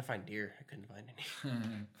 I was trying to find deer. I couldn't find any.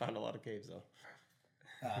 Found a lot of caves though.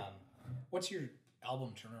 What's your album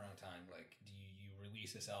turnaround time? Like, do you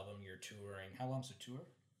release this album, you're touring? How long's the tour?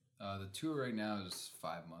 The tour right now is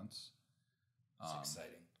 5 months. It's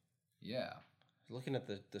exciting. Yeah. Looking at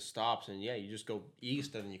the stops, and you just go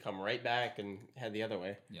east and then you come right back and head the other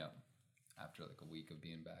way. Yeah. After like a week of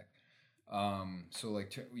being back. So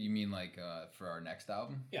like, you mean like for our next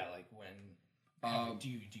album? Yeah, like when do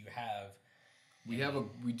you have? We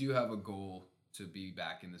do have a goal to be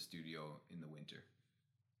back in the studio in the winter.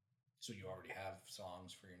 So you already have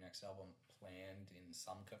songs for your next album planned in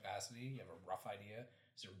some capacity? You have a rough idea?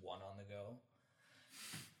 Is there one on the go?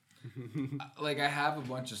 Like, I have a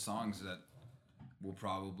bunch of songs that will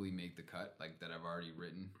probably make the cut, like that I've already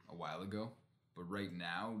written a while ago. But right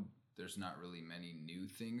now, there's not really many new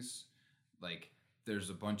things. Like, there's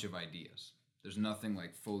a bunch of ideas. There's nothing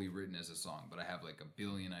like fully written as a song, but I have like a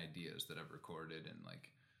billion ideas that I've recorded and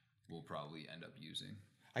like we'll probably end up using.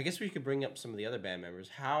 I guess we could bring up some of the other band members.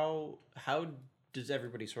 How does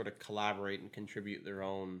everybody sort of collaborate and contribute their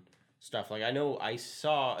own stuff? Like, I know I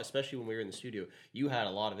saw, especially when we were in the studio, you had a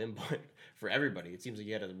lot of input for everybody. It seems like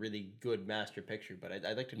you had a really good master picture, but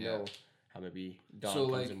I'd like to know how maybe Don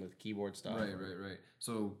comes in with keyboard stuff. Right.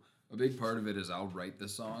 So a big part of it is I'll write the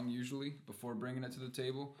song usually before bringing it to the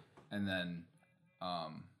table, and then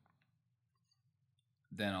I'll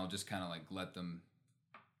just kind of like let them,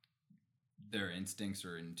 their instincts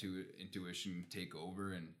or intuition take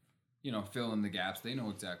over and, you know, fill in the gaps. They know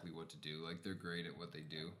exactly what to do. Like, they're great at what they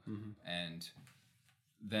do. Mm-hmm. And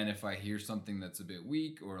then if I hear something that's a bit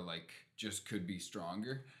weak or like just could be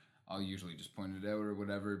stronger, I'll usually just point it out or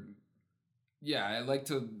whatever. Yeah, I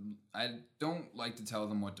don't like to tell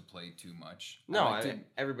them what to play too much. No,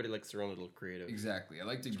 everybody likes their own little creative. Exactly. I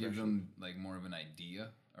like to give them like more of an idea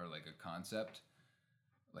or like a concept,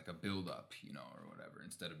 like a build up, you know, or whatever,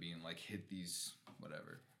 instead of being like hit these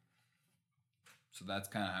whatever. So that's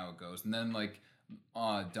kind of how it goes. And then like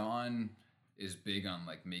Don is big on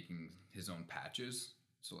like making his own patches.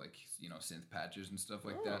 So like, you know, synth patches and stuff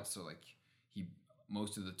like that. So like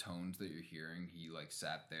most of the tones that you're hearing, he like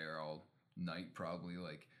sat there all night probably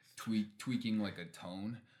like tweaking like a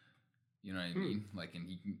tone. You know what I mean? Like, and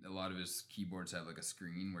a lot of his keyboards have like a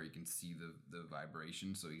screen where you can see the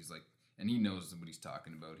vibration. So he's like, and he knows what he's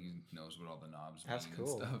talking about. He knows what all the knobs mean. That's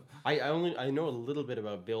cool. And stuff. I know a little bit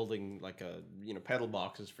about building like pedal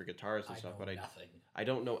boxes for guitars and stuff, but nothing. I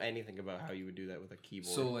don't know anything about how you would do that with a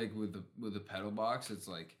keyboard. So like with the pedal box, it's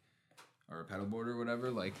like, or a pedal board or whatever,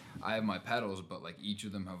 like I have my pedals, but like each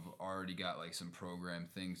of them have already got like some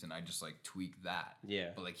programmed things, and I just like tweak that. Yeah.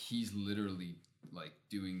 But like he's literally like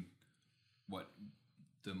doing what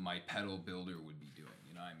my pedal builder would be doing,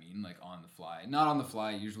 you know what I mean? Like on the fly. Not on the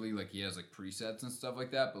fly, usually like he has like presets and stuff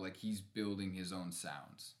like that, but like he's building his own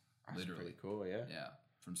sounds. That's literally. pretty cool, yeah. Yeah,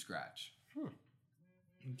 from scratch.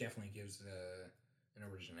 It definitely gives an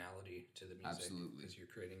originality to the music. Absolutely. Because you're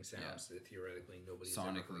creating sounds that theoretically nobody's ever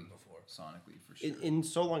Sonically. heard before. Sonically, for sure. In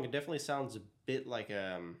so long, it definitely sounds a bit like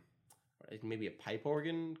maybe a pipe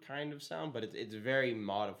organ kind of sound, but it's very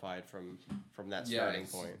modified from that starting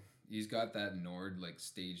point. He's got that Nord like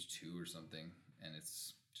stage 2 or something, and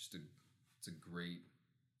it's just it's a great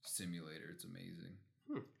simulator. It's amazing.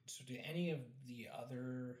 So do any of the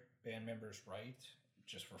other band members write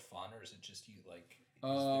just for fun, or is it just you like?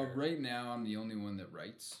 Right now I'm the only one that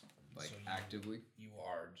writes like So actively. You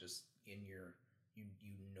are just in your you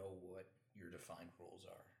know what your defined roles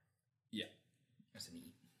are. Yeah. That's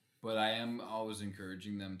neat. But I am always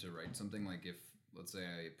encouraging them to write something. Like if, let's say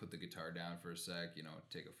I put the guitar down for a sec, you know,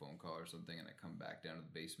 take a phone call or something, and I come back down to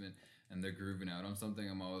the basement and they're grooving out on something,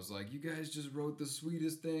 I'm always like, you guys just wrote the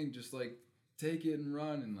sweetest thing. Just like take it and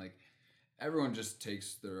run. And like everyone just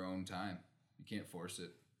takes their own time. You can't force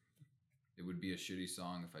it. It would be a shitty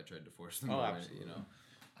song if I tried to force them to write it, you know?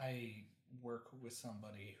 I work with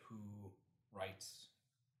somebody who writes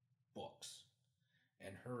books,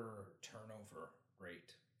 and her turnover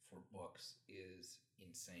rate for books is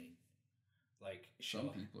insane. Like Some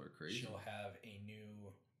people are crazy. She'll have a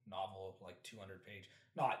new novel, like 200 page,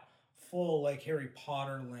 not full like Harry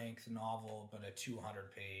Potter length novel, but a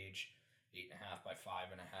 200 page, 8.5 by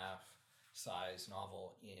 5.5 size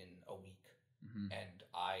novel in a week. Mm-hmm. And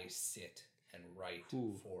I sit and write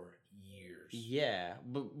for years. Yeah,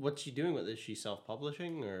 but what's she doing with this? Is she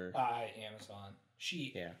self-publishing or? Amazon.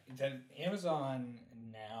 Then Amazon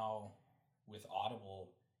now with Audible,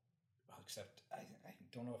 except I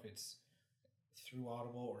don't know if it's through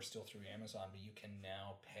Audible or still through Amazon, but you can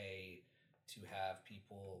now pay to have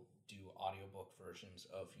people do audiobook versions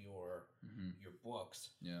of your books.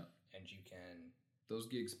 Yeah. And you can... Those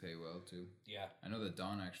gigs pay well too. Yeah. I know that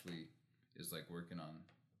Don actually is like working on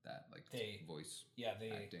that, like voice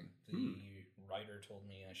acting. The writer told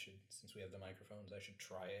me I should, since we have the microphones, I should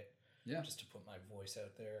try it. Yeah. Just to put my voice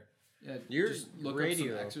out there. Yeah, Your just look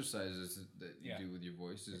radio up some exercises that you do with your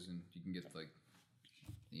voices, and you can get like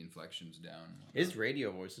the inflections down. His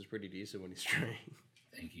radio voice is pretty decent when he's trying.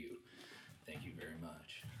 Thank you very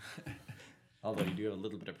much. Although you do have a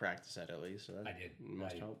little bit of practice at least, so that I did.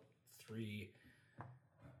 Must help.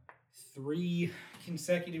 Three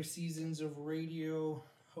consecutive seasons of radio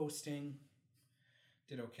hosting.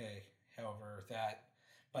 Did okay. However, that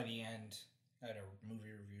by the end, I had a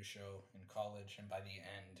movie review show in college, and by the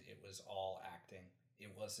end, it was all acting.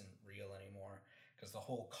 It wasn't real anymore, because the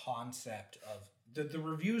whole concept of the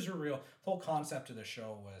reviews are real. The whole concept of the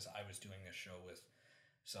show was I was doing this show with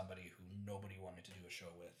somebody who nobody wanted to do a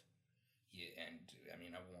show with. And I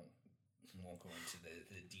mean, I won't go into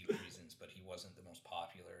the deep reasons, but he wasn't the most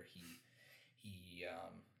popular. He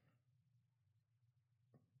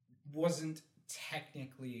wasn't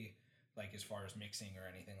technically, like, as far as mixing or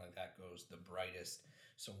anything like that goes, the brightest.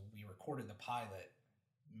 So we recorded the pilot,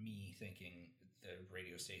 me thinking the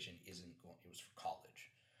radio station isn't going, it was for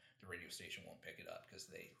college. The radio station won't pick it up because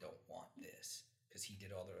they don't want this. Because he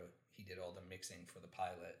did all the mixing for the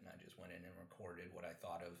pilot, and I just went in and recorded what I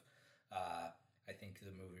thought of. I think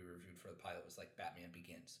the movie reviewed for the pilot was like Batman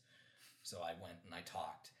Begins. So I went and I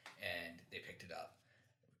talked, and they picked it up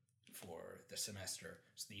for the semester.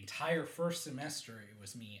 So the entire first semester, it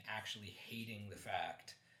was me actually hating the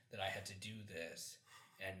fact that I had to do this.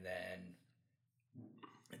 And then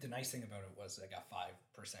the nice thing about it was I got 5%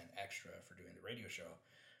 extra for doing the radio show.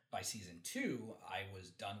 By season 2, I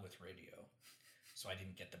was done with radio, so I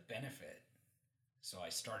didn't get the benefit. So I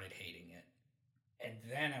started hating it. And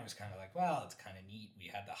then I was kind of like, well, it's kind of neat. We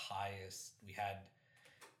had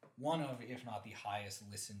one of, if not the highest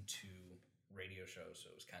listened to radio shows, so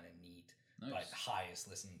it was kind of neat. Nice. But highest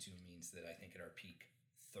listening to means that I think at our peak,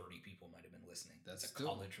 30 people might have been listening. That's a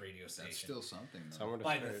college radio station. That's still something, though.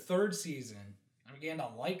 By the third season, I began to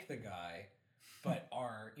like the guy, but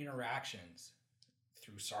our interactions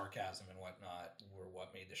through sarcasm and whatnot were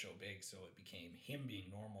what made the show big. So it became him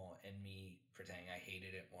being normal and me pretending I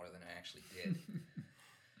hated it more than I actually did.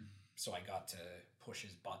 So I got to push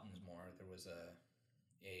his buttons more. There was a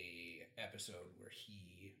episode where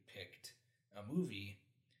he picked a movie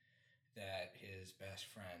that his best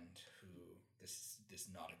friend, who this is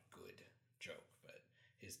not a good joke, but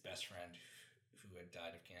his best friend who had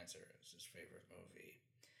died of cancer, it was his favorite movie.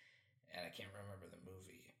 and I can't remember the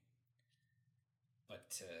movie.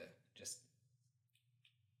 But just,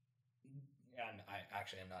 I'm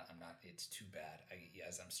not. It's too bad.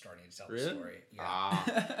 As I'm starting to tell the story,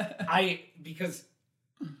 because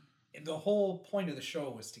the whole point of the show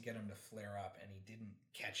was to get him to flare up, and he didn't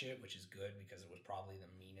catch it, which is good because it was probably the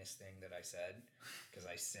meanest thing that I said, because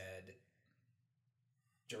I said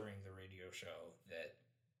during the radio show that,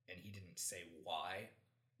 and he didn't say why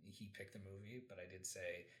he picked the movie, but I did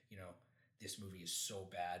say, this movie is so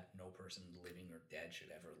bad, no person living or dead should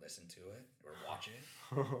ever listen to it or watch it.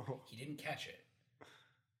 He didn't catch it.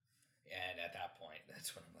 And at that point,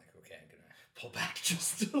 that's when I'm like, okay, I'm going to pull back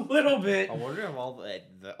just a little bit. I wonder if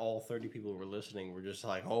all 30 people who were listening were just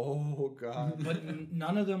like, oh, God. But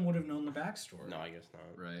none of them would have known the backstory. No, I guess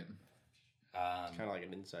not. Right. It's kind of like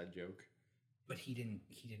an inside joke. But he didn't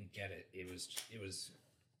get it. It was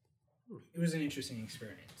an interesting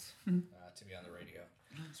experience to be on the radio.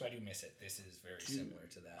 So I do miss it. This is very similar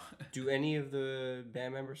to that. Do any of the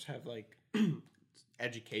band members have like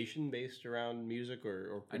education based around music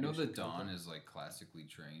or I know that producing Don content? is like classically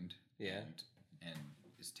trained. Yeah. And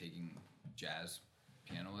is taking jazz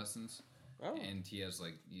piano lessons. Oh, And he's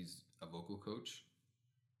a vocal coach.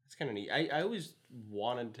 that's kind of neat. I always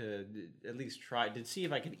wanted to at least try to see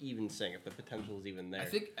if I could even sing, if the potential is even there. I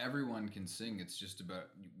think everyone can sing. It's just about,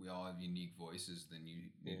 we all have unique voices. Then you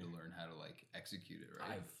need to learn how to like execute it,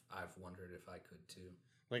 right? I've wondered if I could too.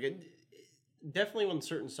 Like definitely when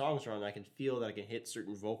certain songs are on, I can feel that I can hit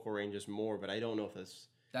certain vocal ranges more, but I don't know if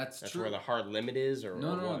that's true. where the hard limit is or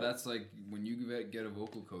No, what. that's like when you get a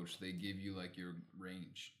vocal coach, they give you like your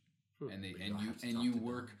range, and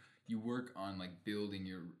you work on like building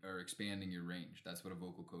or expanding your range. That's what a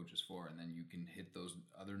vocal coach is for, and then you can hit those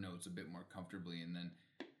other notes a bit more comfortably, and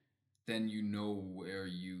then you know where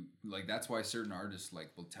you like. That's why certain artists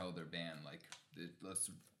like will tell their band like, let's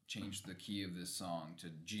change the key of this song to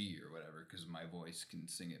G or whatever because my voice can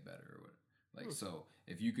sing it better or whatever. Like so,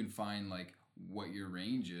 if you can find like what your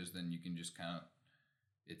range is, then you can just kind of,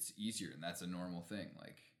 it's easier, and that's a normal thing.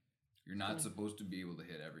 Like you're not supposed to be able to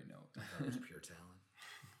hit every note. That was pure talent.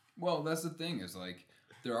 Well, that's the thing is like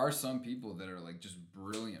there are some people that are like just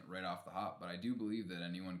brilliant right off the hop, but I do believe that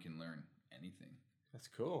anyone can learn anything. That's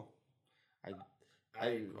cool.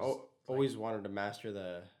 I always wanted to master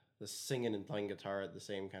the singing and playing guitar at the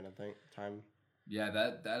same kind of time. Yeah,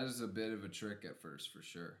 that is a bit of a trick at first for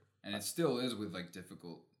sure, and it still is with like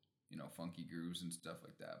difficult, funky grooves and stuff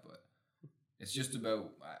like that. But it's just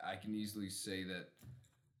about, I can easily say that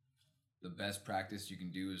the best practice you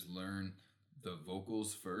can do is learn the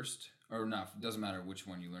vocals first, or not. Doesn't matter which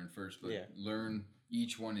one you learn first, but learn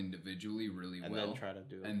each one individually really and well, then try to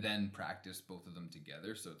do it, and then practice both of them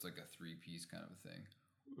together. So it's like a 3-piece kind of a thing.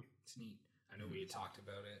 It's neat. I know we had talked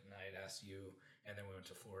about it, and I had asked you, and then we went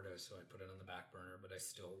to Florida, so I put it on the back burner, but I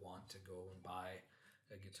still want to go and buy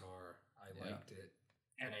a guitar. I liked it,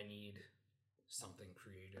 and I need something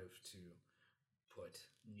creative to put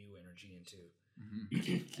new energy into.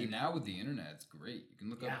 Mm-hmm. And now with the internet, it's great. You can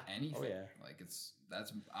look up anything. Oh, yeah. Like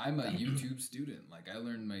I'm a YouTube student. Like I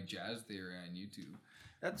learned my jazz theory on YouTube.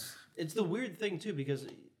 It's the weird thing too, because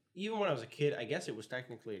even when I was a kid, I guess it was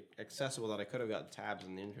technically accessible that I could have gotten tabs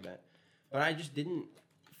on the internet, but I just didn't.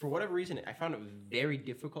 For whatever reason, I found it very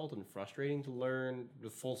difficult and frustrating to learn the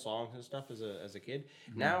full songs and stuff as a kid.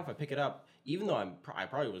 Mm-hmm. Now, if I pick it up, even though I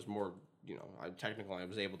probably was more, I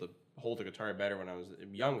was able to hold the guitar better when I was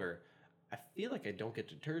younger. I feel like I don't get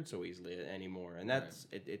deterred so easily anymore, and that's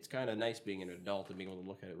it's kind of nice being an adult and being able to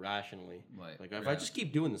look at it rationally. Like if I just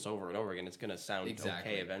keep doing this over and over again, it's gonna sound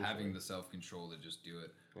okay eventually. Having the self-control to just do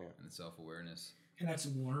it, and the self-awareness. And that's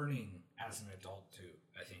learning as an adult too.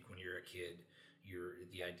 I think when you're a kid,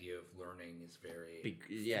 the idea of learning is very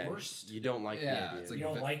forced. You don't like the idea. It's like you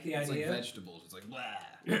don't like the idea. idea. It's like vegetables. It's like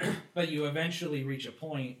blah. But you eventually reach a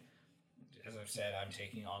point. As I've said, I'm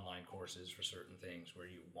taking online courses for certain things where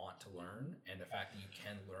you want to learn, and the fact that you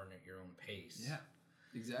can learn at your own pace. Yeah,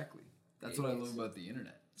 exactly. That's what I love about the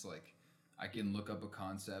internet. It's like I can look up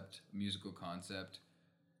a musical concept,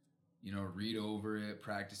 read over it,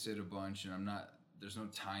 practice it a bunch, and there's no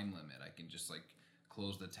time limit. I can just like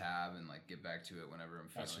close the tab and like get back to it whenever I'm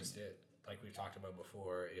feeling. That's just it. Like we've talked about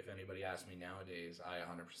before, if anybody asks me nowadays, I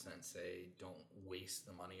 100% say don't waste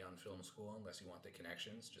the money on film school unless you want the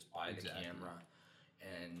connections. Just buy the camera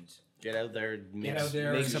and get out there, make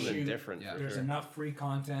something shoot. different. Yeah. There's enough free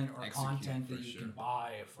content or content that you can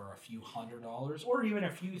buy for a few $100s or even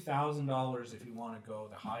a few $1,000s if you want to go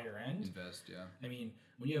the higher end. Invest, yeah. I mean,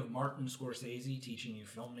 when you have Martin Scorsese teaching you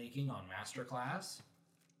filmmaking on Masterclass,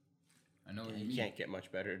 I know you can't get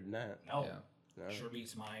much better than that. No. Sure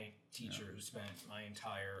beats my teacher who spent my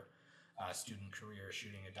entire student career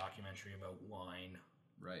shooting a documentary about wine.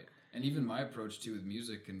 Right. And even my approach too with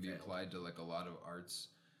music can be applied to like a lot of arts,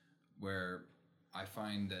 where I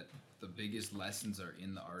find that the biggest lessons are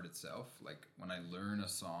in the art itself. Like when I learn a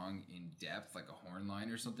song in depth, like a horn line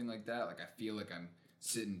or something like that, like I feel like I'm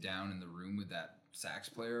sitting down in the room with that sax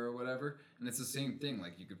player or whatever. And it's the same thing.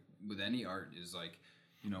 Like you could, with any art, is like,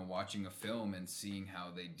 you know, watching a film and seeing how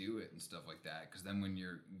they do it and stuff like that. Because then when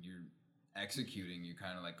you're executing, you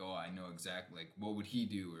kind of like, oh, I know exactly, like, what would he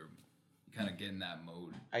do? Or you kind of get in that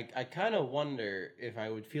mode. I kind of wonder if I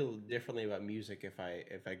would feel differently about music if I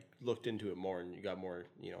looked into it more and you got more,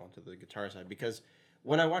 you know, onto the guitar side. Because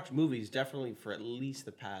when I watch movies, definitely for at least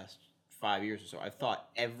the past 5 years or so, I've thought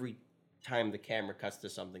every time the camera cuts to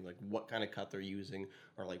something, like what kind of cut they're using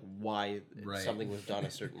or like why something was done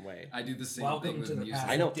a certain way. I do the same thing Welcome with to the music. past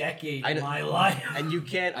I know. decade I know. of my life. And you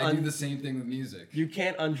can't I do the same thing with music. you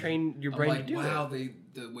can't untrain your I'm brain like, to do wow, that.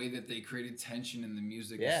 the way that they created tension in the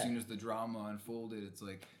music Yeah. as soon as the drama unfolded, it's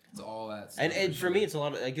like it's all that stuff. And for me, it's a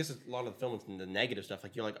lot of, I guess it's a lot of the film, it's the negative stuff.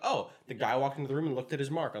 Like you're like, oh, the guy walked into the room and looked at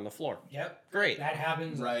his mark on the floor. Yep. Great. That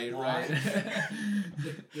happens a right, lot. right.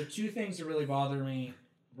 The two things that really bother me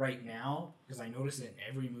right now, because I notice it in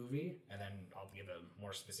every movie, and then I'll give a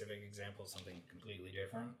more specific example of something completely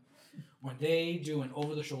different. When they do an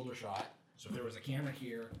over-the-shoulder shot, so if there was a camera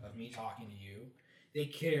here of me talking to you, they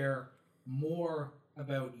care more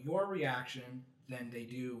about your reaction than they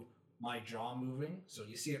do my jaw moving. So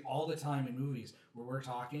you see it all the time in movies where we're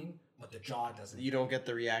talking, but the jaw doesn't. You don't get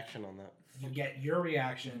the reaction on that. You get your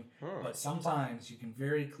reaction, Huh. but sometimes you can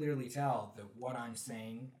very clearly tell that what I'm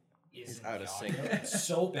saying isn't out of the sync. audio. It's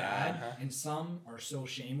so bad, Uh-huh. and some are so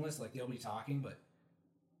shameless. Like they'll be talking,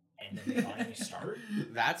 and then they finally start.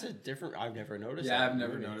 That's a different, I've never noticed Yeah, that. I've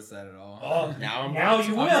never noticed that at all. Oh, Now I'm now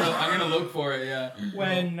you will. I'm gonna look for it. Yeah.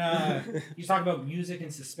 When you talk about music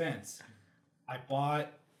and suspense, I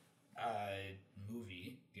bought a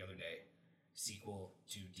movie the other day, sequel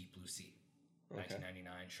to Deep Blue Sea, Okay.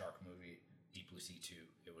 1999 shark movie, Deep Blue Sea 2.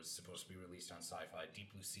 It was supposed to be released on Sci-Fi.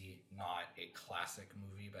 Deep Blue Sea, not a classic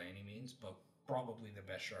movie by any means, but probably the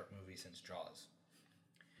best shark movie since Jaws.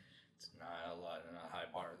 It's not a high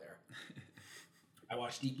bar there. I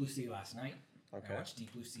watched Deep Blue Sea last night. Okay. I watched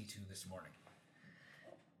Deep Blue Sea 2 this morning.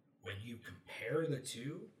 When you compare the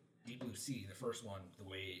two, Deep Blue Sea, the first one, the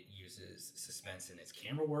way it uses suspense in its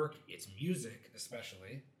camera work, its music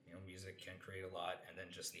especially, you know, music can create a lot, and then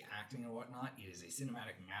just the acting and whatnot, it is a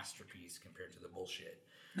cinematic masterpiece compared to the bullshit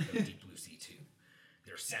of Deep Blue Sea 2.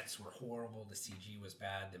 Their sets were horrible, the CG was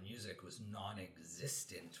bad, the music was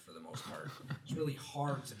non-existent for the most part. It's really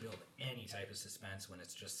hard to build any type of suspense when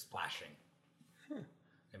it's just splashing.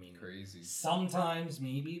 I mean, Crazy. sometimes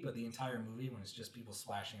maybe, but the entire movie, when it's just people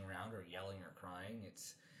splashing around or yelling or crying,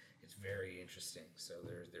 it's very interesting. So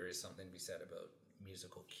there is something to be said about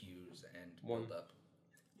musical cues and build up.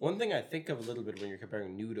 One thing I think of a little bit when you're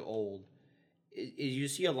comparing new to old is you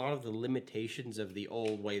see a lot of the limitations of the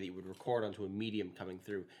old way that you would record onto a medium coming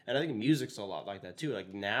through. And I think music's a lot like that too.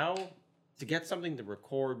 Like now, to get something to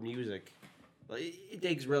record music, it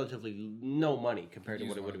takes relatively no money compared to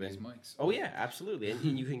Use what it one would of have been. these mics. Oh yeah, absolutely.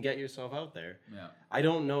 And you can get yourself out there. Yeah. I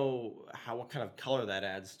don't know what kind of color that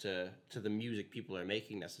adds to the music people are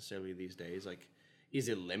making necessarily these days. Like, is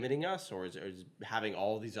it limiting us, or is having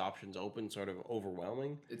all these options open sort of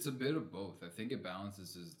overwhelming? It's a bit of both. I think it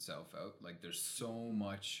balances itself out. Like there's so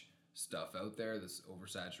much stuff out there, this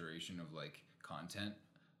oversaturation of like content,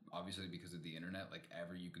 obviously because of the internet, like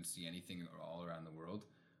you can see anything all around the world.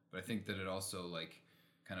 But I think that it also like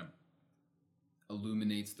kind of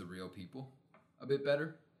illuminates the real people a bit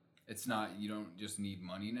better. It's not, you don't just need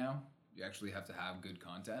money now. You actually have to have good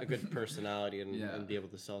content. A good personality and, Yeah. and be able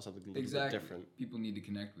to sell something a little Exactly. bit different. People need to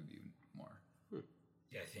connect with you more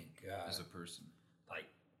Yeah, I think as a person. like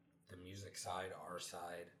the music side, our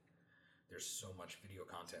side, there's so much video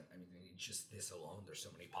content. I mean, just this alone, there's so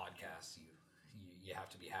many podcasts. You have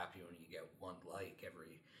to be happy when you get one like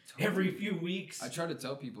every few weeks. I try to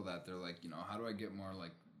tell people that. They're like, how do I get more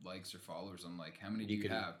like likes or followers? I'm like, how many do you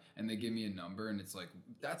have? And they give me a number, and it's like,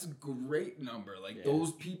 that's a great number. Like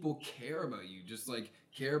those people care about you. Just like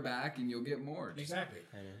care back, and you'll get more. Exactly.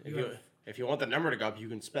 If you want the number to go up, you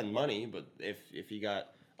can spend money. But if you got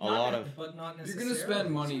but not You're necessarily. gonna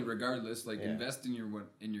spend money regardless. Like invest in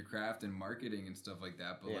your craft and marketing and stuff like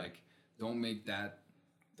that. But like, don't make that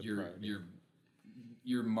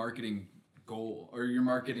your marketing goal or your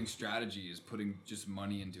marketing strategy is putting just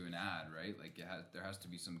money into an ad, right? Like there has to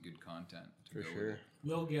be some good content to For go sure. with it.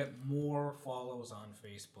 We'll get more follows on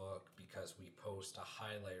Facebook because we post a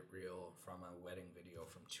highlight reel from a wedding video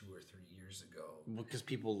from 2 or 3 years ago. Because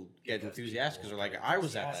people get Because enthusiastic because people they're like, get I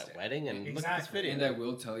was at that enthusiastic. wedding and look at this Exactly. video. And I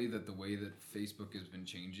will tell you that the way that Facebook has been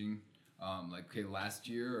changing, like okay, last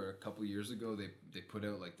year or a couple years ago, they put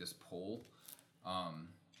out like this poll.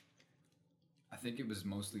 I think it was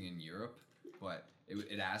mostly in Europe, but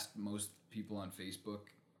it asked most people on Facebook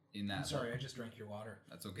in that. I'm sorry, I just drank your water.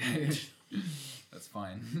 That's okay. That's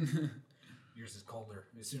fine. Yours is colder.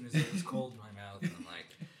 As soon as it was cold in my mouth, I'm like,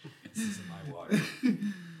 this isn't my water.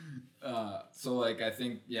 So like I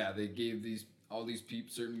think they gave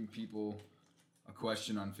certain people a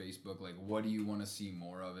question on Facebook, like what do you want to see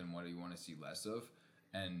more of and what do you want to see less of,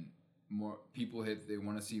 and more people they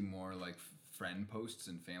want to see more like friend posts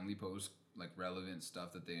and family posts, like relevant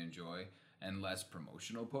stuff that they enjoy, and less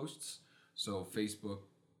promotional posts. So Facebook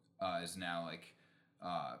is now like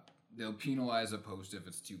they'll penalize a post if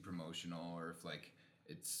it's too promotional, or if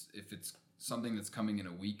it's something that's coming in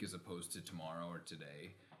a week as opposed to tomorrow or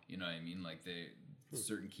today. You know what I mean? Like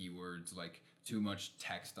certain keywords, like too much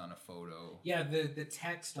text on a photo. Yeah, the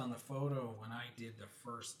text on the photo, when I did the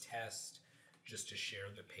first test just to share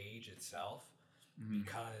the page itself,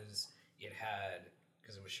 because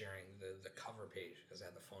it was sharing the cover page, because it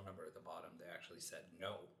had the phone number at the bottom, they actually said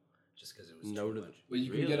no, just because it was No too to much. But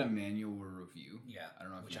you Really? can get a manual review. Yeah, I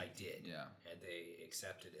don't know if which you- I did. Yeah. And they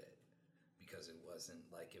accepted it because it wasn't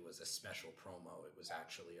like it was a special promo. It was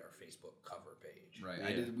actually our Facebook cover page.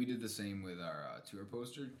 Right. Yeah. We did the same with our tour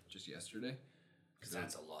poster just yesterday. Because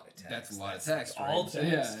that's a lot of text. That's a lot of text, right? All So,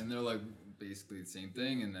 text. yeah, and they're like basically the same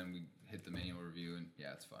thing, and then we hit the manual review, and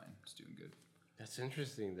yeah, it's fine. It's doing good. That's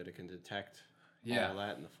interesting that it can detect Yeah. all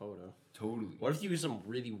that in the photo. Totally. What if you use some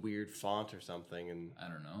really weird font or something and I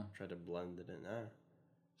don't know. try to blend it in? There's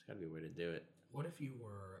got to be a way to do it. What if you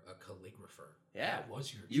were a calligrapher? Yeah. That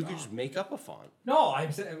was your You job. could just make up a font. No,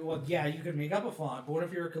 I'm saying, well, yeah, you could make up a font, but what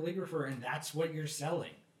if you're a calligrapher and that's what you're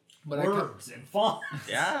selling? But Words and fonts.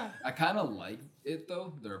 Yeah. I kind of like it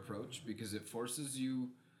though, their approach, because it forces you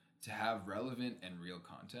to have relevant and real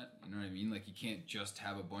content. You know what I mean? Like you can't just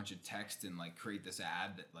have a bunch of text and like create this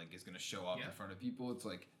ad that like is going to show up in front of people. It's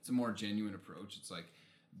like it's a more genuine approach. It's like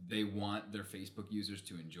they want their Facebook users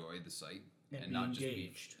to enjoy the site And be not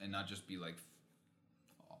engaged. just be like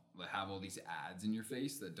have all these ads in your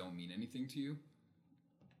face that don't mean anything to you.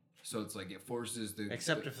 So it's like it forces the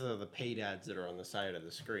Except if they're the paid ads that are on the side of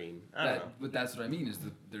the screen. I don't know. But that's what I mean is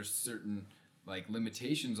that there's certain like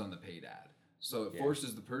limitations on the paid ad. So it Yeah.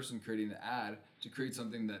 forces the person creating the ad to create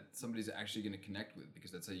something that somebody's actually going to connect with,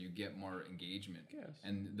 because that's how you get more engagement. Yes.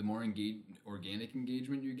 And the more organic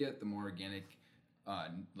engagement you get, the more organic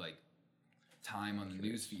like time on the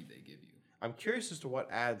news feed they give you. I'm curious as to what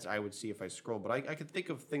ads I would see if I scroll, but I could think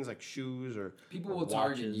of things like shoes or People or will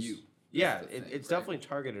target watches. you. Yeah, That's the thing, it's right? definitely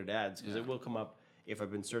targeted ads because Yeah. it will come up if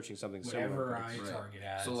I've been searching something similar. Whatever but I it's- Right. target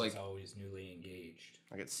ads So, like- is always newly engaged.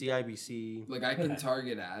 I get CIBC. Like I can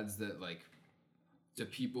target ads that like to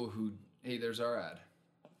people who, hey, there's our ad.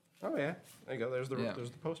 Oh yeah, there you go. There's the Yeah.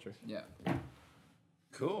 poster. Yeah.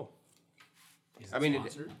 Cool. Is I it mean,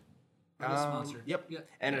 sponsored? It is sponsored. Yep. Yeah.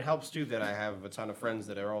 And it helps too that I have a ton of friends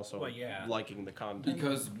that are also Well, yeah. liking the content.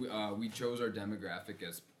 Because we chose our demographic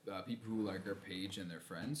as people who like our page and their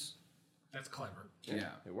friends. That's clever.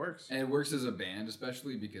 Yeah. It works. And it works as a band,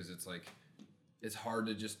 especially because it's like, it's hard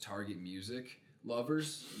to just target music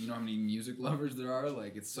lovers. You know how many music lovers there are?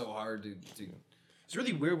 Like, it's so hard to It's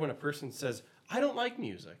really weird when a person says, "I don't like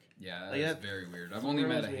music." yeah, Like that's that very weird. I've only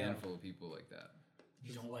met a throws me off. handful of people like that.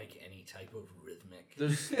 You don't like any type of rhythmic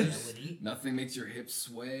There's- melody? Nothing makes your hips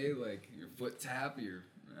sway, like your foot tap,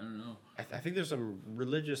 I don't know. I think there's some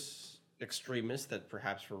religious extremists that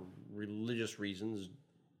perhaps for religious reasons,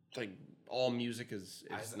 like all music is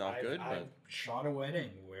not good. I've shot a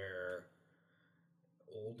wedding where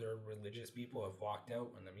older religious people have walked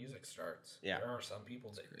out when the music starts. Yeah. There are some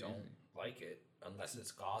people that crazy. don't like it unless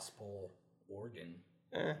it's gospel organ,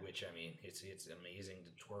 Eh. which I mean, it's amazing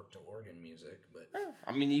to twerk to organ music, but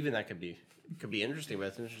I mean, even that could be interesting, but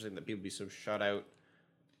it's interesting that people be so shut out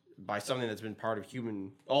by something that's been part of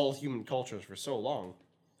all human cultures for so long.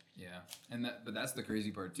 Yeah, but that's the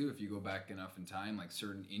crazy part too. If you go back enough in time, like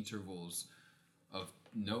certain intervals of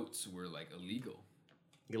notes were like illegal.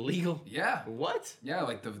 Illegal? Yeah, What? yeah,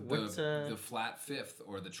 like What's, the flat fifth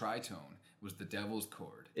or the tritone was the devil's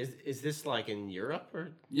chord. Is this like in Europe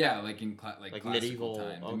or Yeah, like in like classical medieval,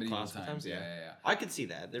 times. oh, In medieval classical times? Yeah, Yeah. yeah, yeah. I could see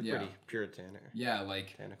that. They're Yeah. pretty Puritan. Yeah,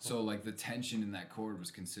 like Botanical. so, like the tension in that chord was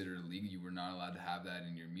considered illegal. You were not allowed to have that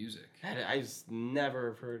in your music. I just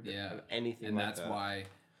never have heard Yeah. of anything And like that's that. why,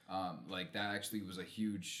 like that actually was a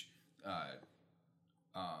huge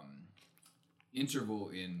interval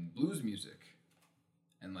in blues music,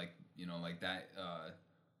 and like like that.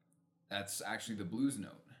 That's actually the blues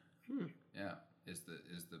note. Yeah, is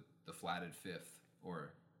the flatted fifth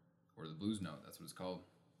or the blues note. That's what it's called.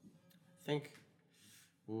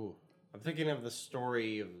 I'm thinking of the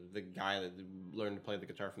story of the guy that learned to play the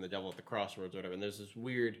guitar from the Devil at the Crossroads or whatever. And there's this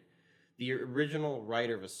the original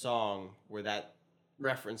writer of a song where that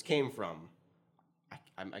reference came from.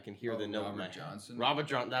 I can hear the note in my Robert Johnson. Robert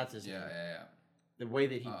Johnson, that's his Yeah, name. yeah. The way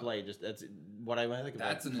that he played, that's what I like about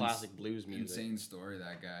That's an classic blues music. Insane story,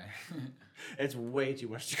 that guy. It's way too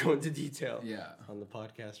much to go into detail Yeah. on the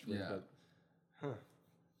podcast. Yeah. But,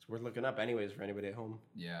 it's worth looking up anyways for anybody at home.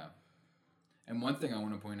 Yeah. And one thing I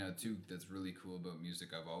want to point out too that's really cool about music,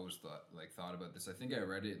 I've always thought about this. I think I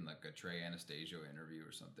read it in like a Trey Anastasio interview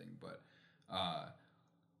or something, but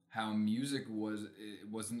how music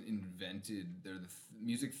wasn't invented.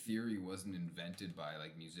 Music theory wasn't invented by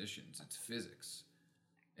like musicians. It's physics.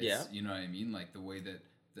 You know what I mean? Like the way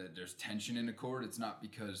that there's tension in a chord. It's not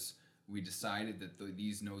because we decided that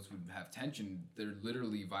these notes would have tension. They're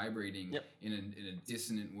literally vibrating in a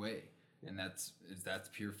dissonant way, and that's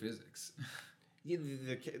pure physics. Yeah,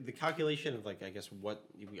 the calculation of like I guess what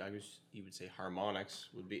you would say harmonics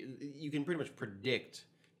would be. You can pretty much predict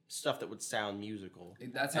stuff that would sound musical.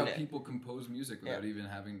 That's how people compose music without even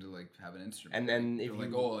having to like have an instrument. And then if they're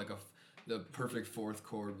like the perfect fourth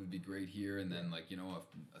chord would be great here, and then like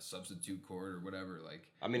a substitute chord or whatever. Like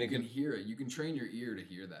I mean, you can hear it. You can train your ear to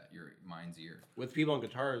hear that, your mind's ear. With people on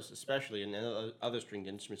guitars, especially, and other stringed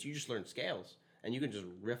instruments, you just learn scales, and you can just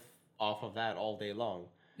riff off of that all day long.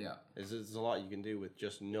 Yeah, there's a lot you can do with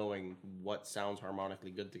just knowing what sounds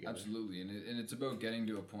harmonically good together. Absolutely, and it's about getting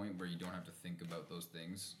to a point where you don't have to think about those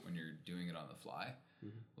things when you're doing it on the fly,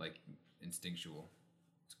 like instinctual.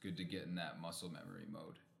 It's good to get in that muscle memory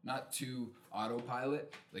mode. Not too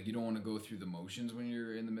autopilot, like you don't want to go through the motions when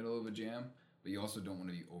you're in the middle of a jam, but you also don't want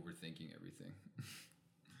to be overthinking everything.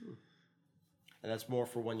 And that's more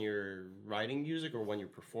for when you're writing music or when you're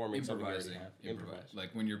performing something you already have? Improvise. Like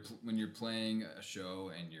when you're playing a show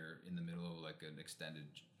and you're in the middle of like an extended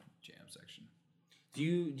jam section. Do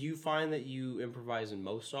you find that you improvise in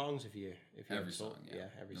most songs if you every song,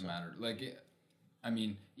 every no song. matter I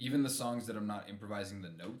mean, even the songs that I'm not improvising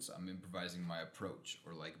the notes, I'm improvising my approach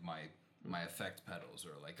or like my effect pedals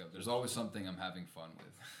or like there's always something I'm having fun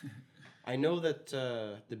with. I know that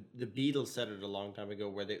the Beatles said it a long time ago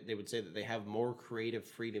where they would say that they have more creative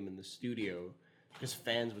freedom in the studio because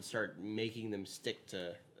fans would start making them stick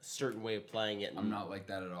to a certain way of playing it. I'm not like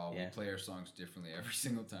that at all. Yeah. We play our songs differently every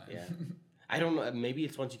single time. Yeah. I don't know. Maybe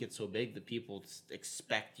it's once you get so big that people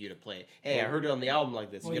expect you to play. Hey, I heard it on the album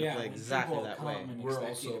like this. You gotta play exactly that way. We're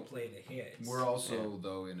also to play the hits. We're also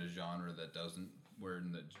though in a genre that doesn't. We're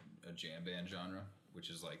in a jam band genre, which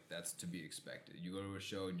is like that's to be expected. You go to a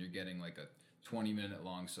show and you're getting like a 20-minute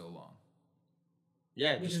long so long.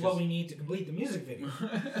 Yeah, which is what we need to complete the music video.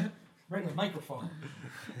 Bring the microphone.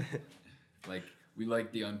 Like we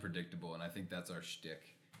like the unpredictable, and I think that's our shtick.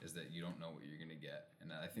 Is that you don't know what you're gonna get,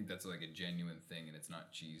 and I think that's like a genuine thing, and it's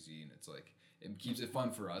not cheesy, and it's like it keeps it fun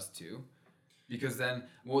for us too, because then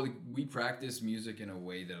we practice music in a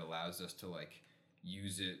way that allows us to like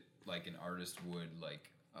use it like an artist would like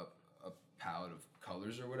a palette of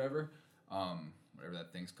colors or whatever, whatever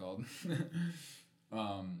that thing's called,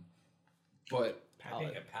 but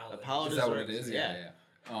palette. A palette is that what it is? Yeah.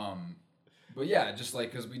 But yeah, just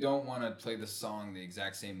like because we don't want to play the song the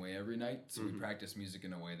exact same way every night, so we practice music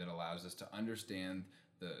in a way that allows us to understand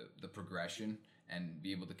the progression and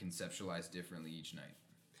be able to conceptualize differently each night.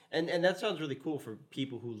 And that sounds really cool for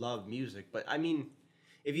people who love music. But I mean,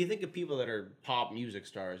 if you think of people that are pop music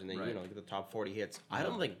stars and they get the top 40 hits, I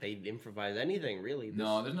don't think they improvise anything really.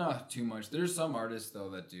 No, there's not too much. There's some artists though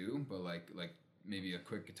that do, but like maybe a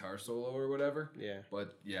quick guitar solo or whatever. Yeah.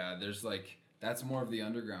 But yeah, there's like. That's more of the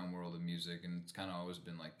underground world of music, and it's kind of always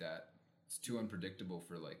been like that. It's too unpredictable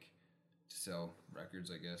for like to sell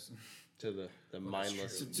records, I guess. To the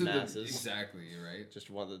mindless to masses. Exactly, right?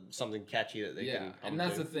 Just want something catchy that they can. And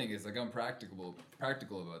that's the thing is like I'm practical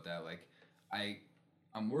about that. Like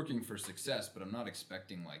I'm working for success, but I'm not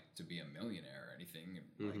expecting like to be a millionaire or anything.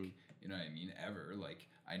 Like you know what I mean? Ever like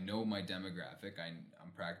I know my demographic.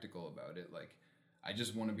 I'm practical about it. Like. I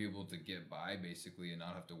just want to be able to get by, basically, and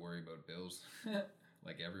not have to worry about bills.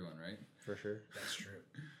 like everyone, right? For sure. That's true.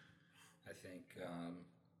 I think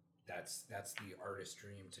that's the artist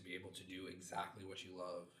dream, to be able to do exactly what you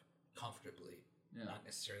love comfortably, not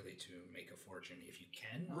necessarily to make a fortune if you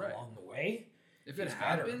can along the way. If it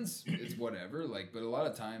happens, it's whatever. Like, but a lot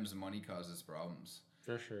of times money causes problems.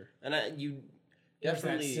 For sure. And you There's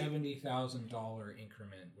that definitely $70,000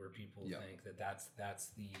 increment where people think that's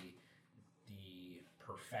the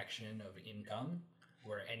perfection of income.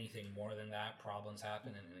 Where anything more than that, problems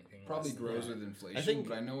happen, and anything probably less grows than with inflation.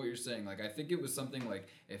 But I know what you're saying. Like, I think it was something like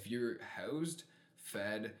if you're housed,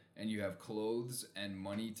 fed, and you have clothes and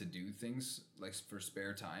money to do things like for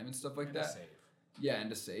spare time and stuff like and that. to save. Yeah, and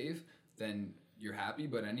to save, then you're happy.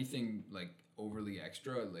 But anything like overly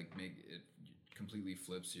extra, like make it completely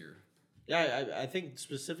flips your. Yeah, I think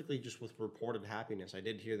specifically just with reported happiness, I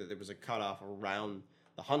did hear that there was a cutoff around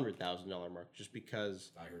the $100,000 mark, just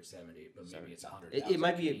because I heard 70, but maybe it's 100. it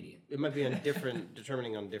might be it might be on different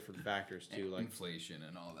determining on different factors too, like inflation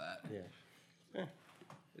and all that. Yeah,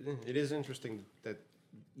 it is interesting that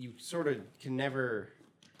you sort of can never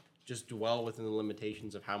just dwell within the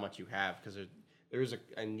limitations of how much you have, because there is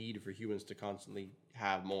a need for humans to constantly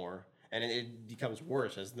have more, and it becomes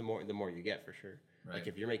worse as the more you get, for sure. Right. Like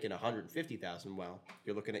if you're making 150,000, well,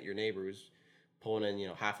 you're looking at your neighbors pulling in,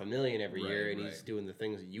 $500,000 every year, and he's doing the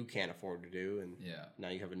things that you can't afford to do, and now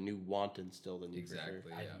you have a new want instilled in you. Exactly. For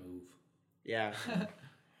sure. I'd move. Yeah.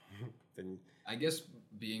 Then I guess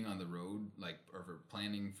being on the road, like, or for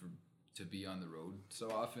planning to be on the road so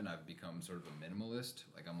often, I've become sort of a minimalist.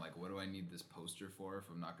 Like, I'm like, what do I need this poster for if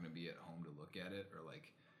I'm not going to be at home to look at it? Or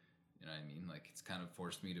like, you know what I mean? Like, it's kind of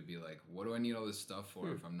forced me to be like, what do I need all this stuff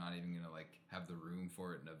for if I'm not even going to like have the room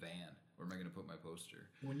for it in a van? Where am I going to put my poster?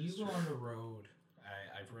 When you go on the road,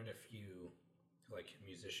 I've read a few like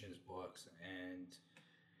musicians' books, and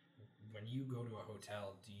when you go to a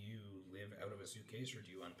hotel, do you live out of a suitcase or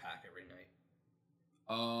do you unpack every night?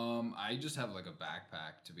 I just have like a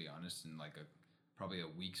backpack, to be honest, and like probably a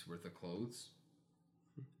week's worth of clothes.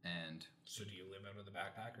 And so do you live out of the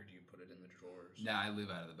backpack or do you put it in the drawers? Nah, I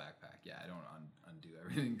live out of the backpack. Yeah, I don't undo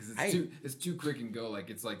everything because it's too quick and go.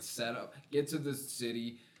 Like, it's like set up, get to the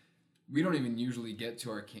city. We don't even usually get to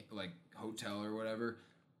our like hotel or whatever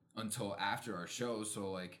until after our show.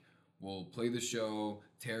 So like we'll play the show,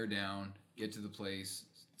 tear down, get to the place,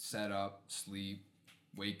 set up, sleep,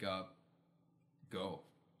 wake up, go.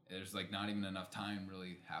 There's like not even enough time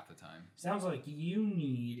really half the time. Sounds like you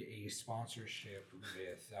need a sponsorship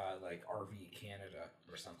with like RV Canada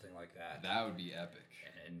or something like that. That would be epic.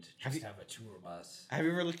 And just have a tour bus. Have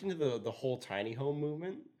you ever looked into the whole tiny home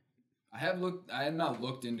movement? I have not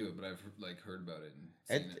looked into it, but I've like heard about it and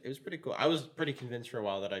seen it. It was pretty cool. I was pretty convinced for a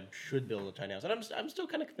while that I should build a tiny house, and I'm still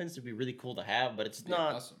kind of convinced it'd be really cool to have, but it's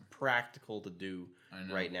not practical to do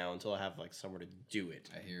right now until I have like somewhere to do it.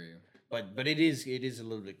 I hear you. But it is a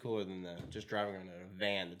little bit cooler than just driving around in a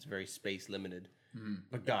van that's very space limited. Mm-hmm.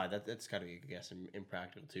 But God, that's got to be, I guess,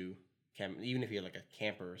 impractical too. Even if you have like a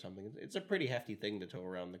camper or something, it's a pretty hefty thing to tow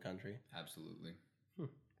around the country. Absolutely.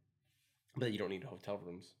 But you don't need hotel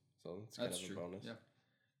rooms, so it's kind of a bonus. Yeah.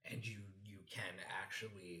 And you can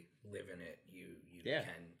actually live in it. You can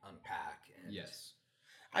unpack. And yes.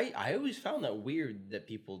 I always found that weird that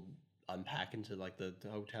people unpack into like the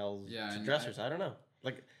hotels dressers. I don't know.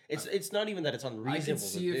 Like it's not even that it's unreasonable. I can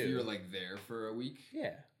see if you're like there for a week.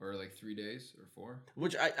 Yeah. Or like 3 days or 4.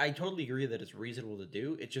 Which I totally agree that it's reasonable to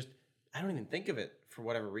do. It's just I don't even think of it for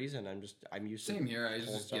whatever reason. I'm used to. Same here. I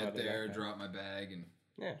just get there, drop my bag, and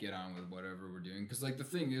get on with whatever we're doing. Because like the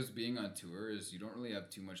thing is, being on tour is you don't really have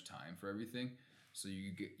too much time for everything. So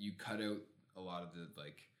you cut out a lot of the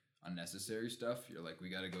like unnecessary stuff. You're like, we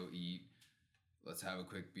got to go eat. Let's have a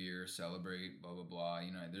quick beer, celebrate, blah, blah, blah.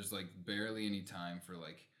 You know, there's like barely any time for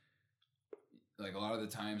like a lot of the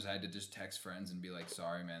times I had to just text friends and be like,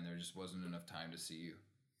 sorry, man, there just wasn't enough time to see you.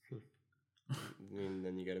 And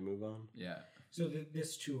then you got to move on. Yeah. So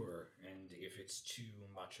this tour, and if it's too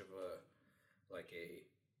much of a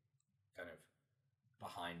kind of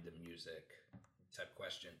behind the music type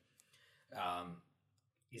question,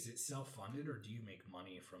 is it self-funded or do you make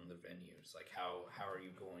money from the venues? Like how are you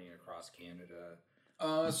going across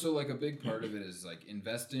Canada? So like a big part of it is like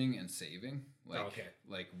investing and saving.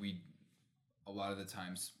 Like we a lot of the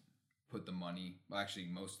times put the money, well, actually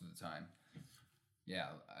most of the time. Yeah,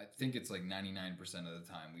 I think it's like 99% of the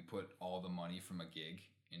time we put all the money from a gig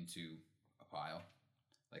into a pile.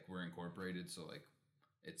 Like we're incorporated, so like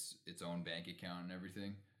it's its own bank account and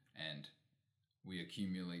everything, and we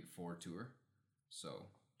accumulate for tour. So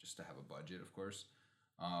just to have a budget, of course.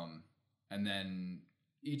 And then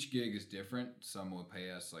each gig is different. Some will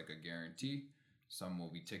pay us like a guarantee. Some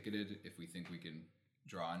will be ticketed if we think we can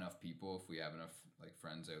draw enough people if we have enough like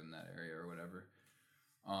friends out in that area or whatever.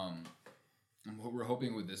 And what we're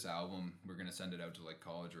hoping with this album, we're gonna send it out to like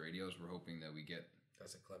college radios. We're hoping that we get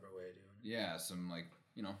That's a clever way of doing it. yeah some like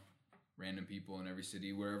random people in every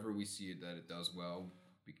city wherever we see it that it does well.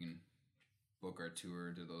 We can book our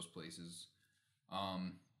tour to those places.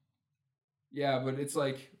 Yeah, but it's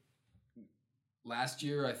like last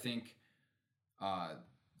year I think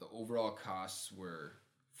the overall costs were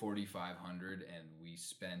 $4,500 and we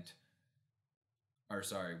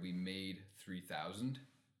made $3,000.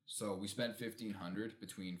 So we spent $1,500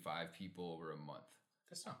 between 5 people over a month.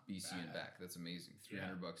 That's not BC bad. and back. That's amazing.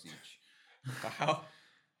 $300 each. Wow.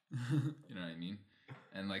 You know what I mean?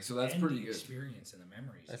 And like so that's and pretty the good. That's experience and the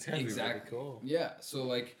memories. gotta be Exactly. really cool. Yeah. So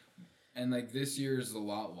like, and like this year is a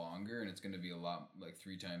lot longer, and it's going to be a lot like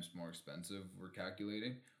 3 times more expensive. We're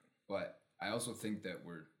calculating, but I also think that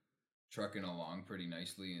we're trucking along pretty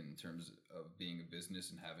nicely in terms of being a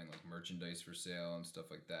business and having like merchandise for sale and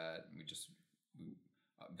stuff like that. And we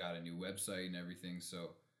got a new website and everything.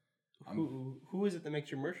 So Who is it that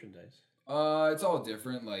makes your merchandise? it's all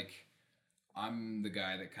different. Like I'm the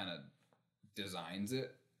guy that kind of designs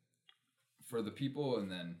it for the people,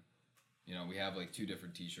 and then we have like 2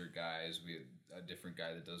 different t-shirt guys. We have a different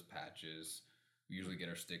guy that does patches. We usually get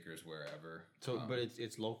our stickers wherever. So, but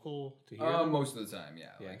it's local to here. Most of the time,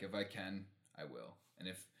 yeah. Yeah. Like if I can, I will. And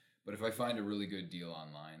if I find a really good deal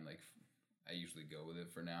online, like I usually go with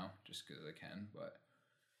it for now, just because I can. But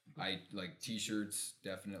I like t-shirts,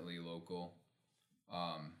 definitely local.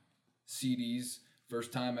 CDs.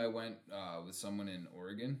 First time I went with someone in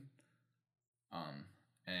Oregon,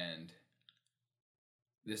 and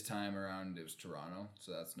this time around it was Toronto,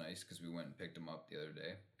 so that's nice because we went and picked them up the other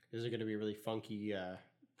day. Is it going to be really funky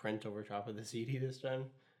print over top of the CD this time?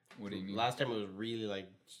 What do you mean? Last time it was really like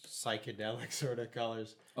psychedelic sort of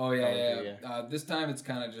colors. Oh yeah, Colors, yeah. This time it's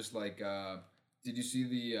kind of just like. Did you see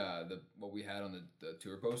the what we had on the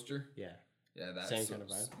tour poster? Yeah. Yeah, that's Same kind of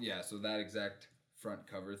vibe? Yeah, so that exact front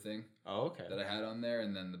cover thing Oh, okay. that I had on there,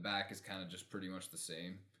 and then the back is kind of just pretty much the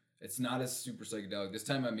same. It's not as super psychedelic. This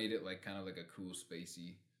time I made it like kind of like a cool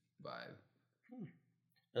spacey vibe.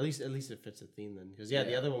 At least it fits the theme then, because the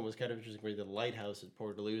Yeah. other one was kind of interesting. Where the lighthouse at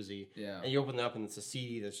Port Dalhousie, Yeah. and you open it up and it's a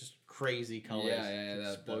CD that's just crazy colors. Yeah, It's an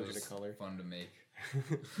that explosion was of color. fun to make.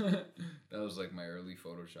 That was like my early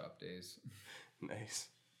Photoshop days. Nice.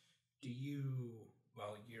 Do you,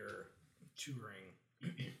 while you're touring,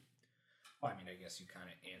 well, I mean, I guess you kind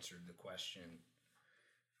of answered the question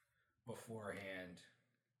beforehand.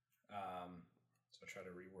 So I'll try to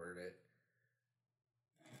reword it.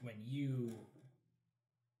 When you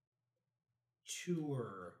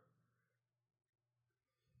tour,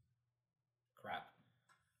 crap,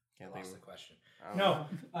 I Can't lost think the of- question. I don't No,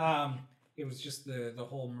 know. it was just the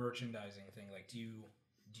whole merchandising thing. Like, do you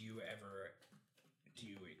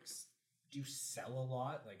sell a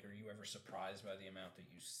lot? Like, are you ever surprised by the amount that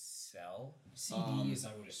you sell? CDs,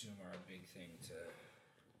 I would assume, are a big thing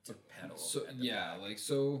to peddle. So at the yeah, back. like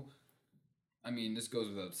so. I mean, this goes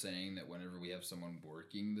without saying that whenever we have someone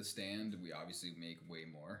working the stand, we obviously make way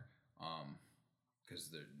more,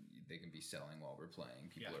 because they can be selling while we're playing.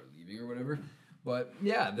 People Yeah. are leaving or whatever. But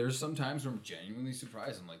yeah, there's some times where I'm genuinely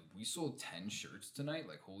surprised. I'm like, we sold 10 shirts tonight.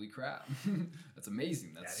 Like, holy crap, that's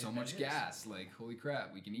amazing. That's That so is- much that is. gas. Like, holy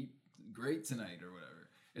crap, we can eat great tonight or whatever.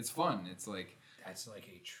 It's fun. It's like. That's like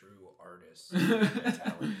a true artist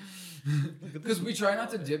mentality. Because we try not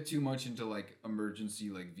to dip too much into like emergency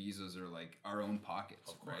like visas or like our own pockets,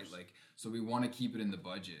 Of course. right? Like, so we want to keep it in the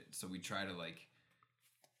budget. So we try to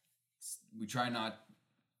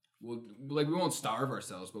we won't starve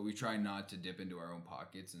ourselves, but we try not to dip into our own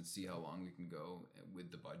pockets and see how long we can go with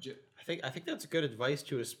the budget. I think that's good advice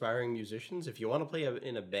to aspiring musicians. If you want to play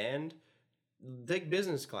in a band, take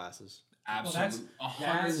business classes. Absolutely,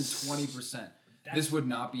 that's- 120%. This would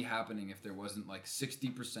not be happening if there wasn't like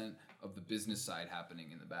 60% of the business side happening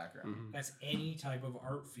in the background. That's any type of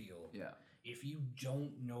art field. Yeah. If you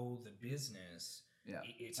don't know the business, Yeah.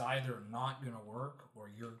 it's either not going to work or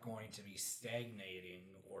you're going to be stagnating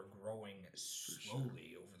or growing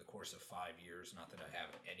slowly over the course of 5 years. Not that I have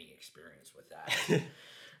any experience with that.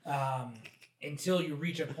 Until you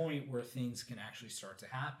reach a point where things can actually start to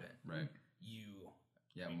happen. Right.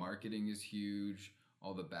 Yeah, marketing is huge.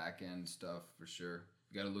 All the back end stuff for sure.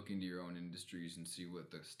 You got to look into your own industries and see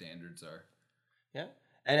what the standards are. Yeah,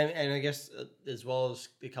 and I guess as well as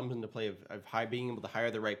it comes into play of being able to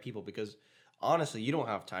hire the right people, because honestly, you don't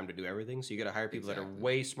have time to do everything, so you got to hire people that are Exactly.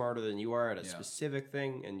 way smarter than you are at a Yeah. specific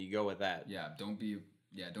thing, and you go with that. Yeah, don't be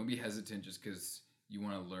hesitant just because you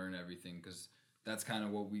want to learn everything, because that's kind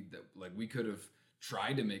of what we could have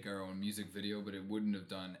tried to make our own music video, but it wouldn't have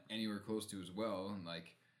done anywhere close to as well. And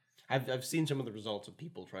like, I've seen some of the results of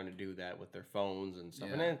people trying to do that with their phones and stuff,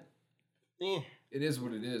 Yeah. and it is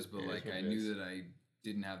what it is. But It is like, what I it knew is. that I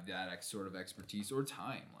didn't have that sort of expertise or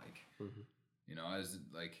time. Like, Mhm. you know, as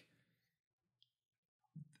like,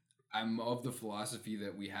 I'm of the philosophy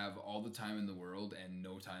that we have all the time in the world and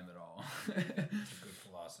no time at all. It's a good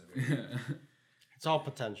philosophy. it's all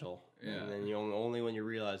potential. Yeah. And then you only when you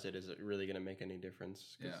realize it is it really going to make any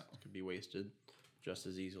difference. 'Cause Yeah. it could be wasted just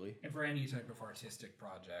as easily. And for any type of artistic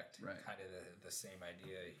project, Right. kind of the same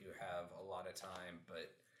idea. You have a lot of time,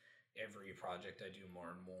 but every project I do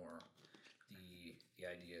more and more, the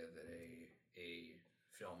idea that a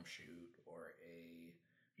film shoot or a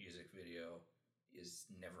music video is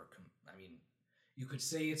never. I mean, you could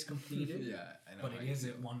say it's completed. Yeah, I know. But how it you is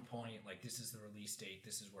feel. at one point, like, this is the release date,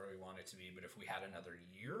 this is where we want it to be. But if we had another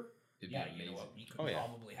year, It'd be yeah, you know amazing. what? We could Oh, yeah.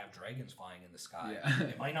 probably have dragons flying in the sky. Yeah.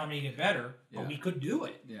 It might not make it better, but Yeah. we could do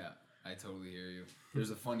it. Yeah, I totally hear you. There's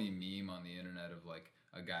a funny meme on the internet of like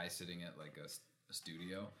a guy sitting at like a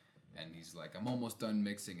studio, and he's like, "I'm almost done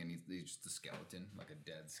mixing," and he's just a skeleton, like a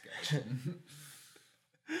dead skeleton.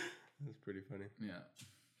 That's pretty funny. Yeah,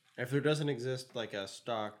 If there doesn't exist like a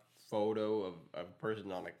stock photo of a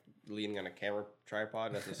person on leaning on a camera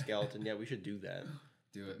tripod as a skeleton, yeah, we should do that.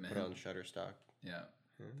 do it, man. Put it on Shutterstock. Yeah,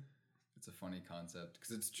 Hmm. it's a funny concept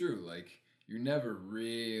because it's true. Like you're never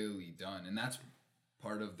really done, and that's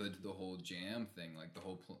part of the whole jam thing. Like the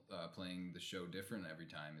whole playing the show different every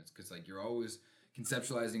time. It's because like you're always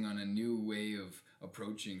conceptualizing on a new way of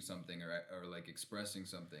approaching something or like expressing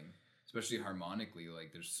something, especially harmonically.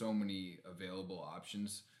 Like there's so many available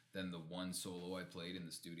options than the one solo I played in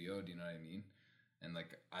the studio. Do you know what I mean? And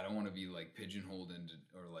like I don't want to be like pigeonholed into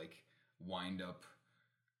or like wind up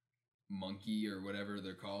monkey or whatever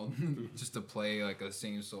they're called just to play like a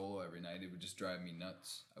same solo every night. It would just drive me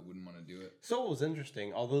nuts. I wouldn't want to do it. Solo's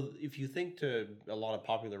interesting, although if you think to a lot of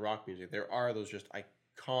popular rock music, there are those just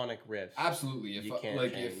iconic riffs. Absolutely. If You can't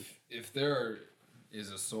like change. if there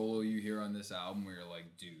is a solo you hear on this album where you're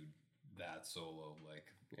like, dude, that solo, like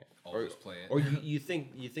Yeah. always play it. Or you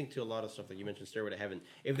think to a lot of stuff like you mentioned Stairway to Heaven.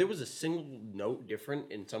 If there was a single note different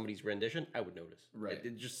in somebody's rendition, I would notice. Right.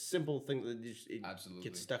 It just simple thing that it Absolutely.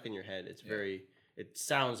 gets stuck in your head. It's Yeah. very. It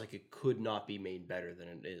sounds like it could not be made better than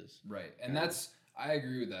it is. Right. And that's I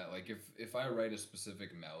agree with that. Like if I write a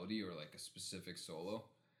specific melody or like a specific solo,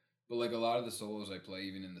 but like a lot of the solos I play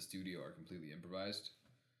even in the studio are completely improvised.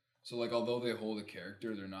 So like although they hold a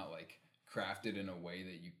character, they're not like crafted in a way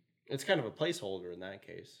that you It's kind of a placeholder in that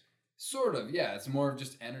case. sort of, yeah, it's more of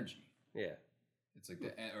just energy. Yeah. It's like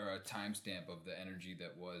or a timestamp of the energy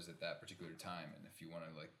that was at that particular time. And if you want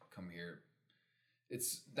to like come here,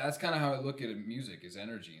 that's kind of how I look at music is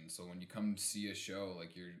energy. And so when you come see a show,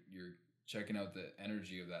 like you're checking out the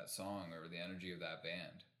energy of that song or the energy of that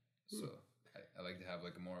band. So I like to have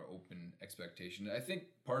like a more open expectation. I think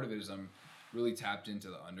part of it is I'm really tapped into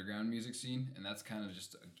the underground music scene, and that's kind of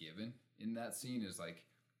just a given in that scene is like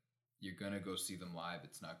you're gonna go see them live.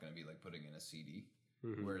 It's not gonna be like putting in a CD.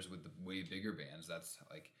 Mhm. Whereas with the way bigger bands, that's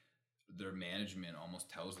like their management almost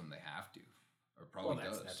tells them they have to, or probably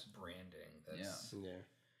does. That's branding. That's, Yeah.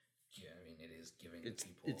 yeah, I mean, it is giving It's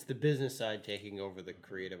people. it's the business side taking over the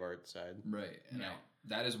creative art side. Right. And Yeah.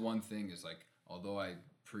 that is one thing is like, although I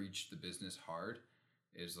preach the business hard,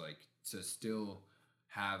 is like to still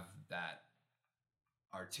have that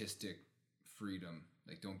artistic freedom,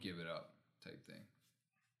 like don't give it up type thing.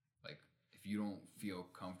 Like if you don't feel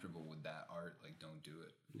comfortable with that art, like don't do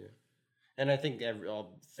it. Yeah. And I think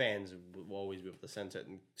all fans will always be able to sense it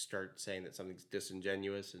and start saying that something's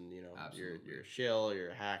disingenuous and you're Absolutely. a shill,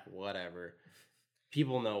 you're a hack, whatever.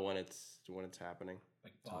 People know when it's happening.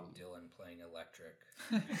 like Bob Dylan playing electric.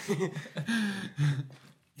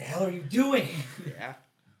 The hell are you doing? Yeah.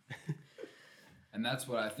 And that's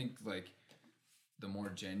what I think, like, the more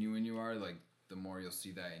genuine you are, like, the more you'll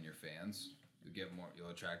see that in your fans. You'll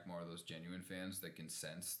attract more of those genuine fans that can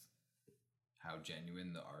sense how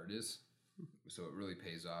genuine the art is. So it really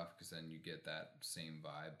pays off because then you get that same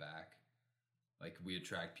vibe back. Like, we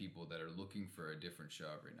attract people that are looking for a different show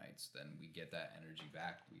every night, so then we get that energy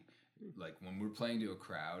back. Like, when we're playing to a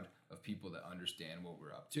crowd of people that understand what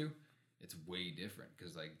we're up to, it's way different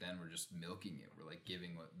because, like, then we're just milking it. We're, like,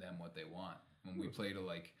 giving them what they want. When we play to,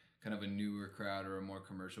 like, kind of a newer crowd or a more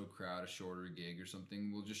commercial crowd, a shorter gig or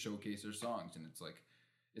something, we'll just showcase their songs. And it's, like,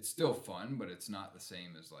 it's still fun, but it's not the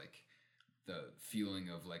same as, like, the feeling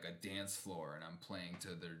of, like, a dance floor and I'm playing to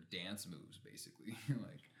their dance moves, basically.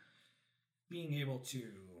 Like, Being able to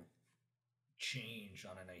change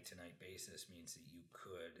on a night-to-night basis means that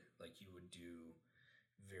you would do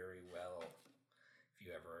very well if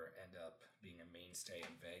you ever end up being a mainstay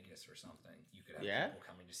in Vegas or something, you could have Yeah. people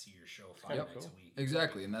coming to see your show 5 Yep. nights a week.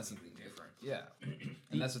 Exactly, and that's completely different. Yeah,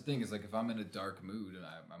 and that's the thing is like if I'm in a dark mood and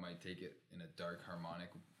I might take it in a dark harmonic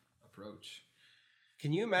approach.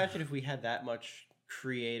 Can you imagine if we had that much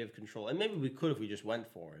creative control? And maybe we could if we just went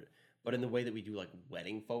for it. But in the way that we do like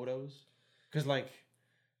wedding photos, because like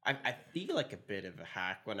I feel like a bit of a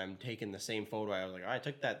hack when I'm taking the same photo. I was like, I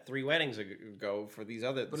took that 3 weddings ago for these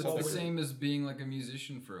other. But it's the same as being like a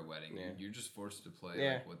musician for a wedding. Yeah. You're just forced to play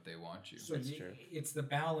Yeah. like what they want you. So That's true. it's the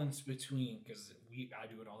balance between, because I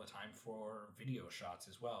do it all the time for video shots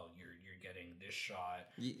as well. You're getting this shot.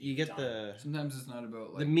 You get the Sometimes it's not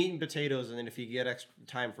about the like, meat and potatoes, and then if you get extra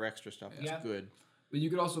time for extra stuff, that's Yeah. good. but you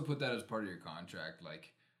could also put that as part of your contract.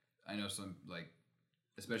 Like, I know some like,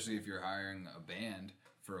 especially if you're hiring a band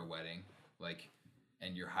for a wedding, like,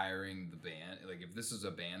 and you're hiring the band. Like, if this is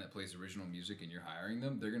a band that plays original music and you're hiring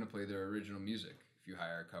them, they're gonna play their original music. If you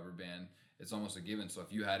hire a cover band, it's almost a given. So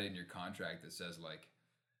if you had it in your contract that says like,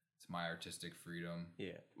 it's my artistic freedom.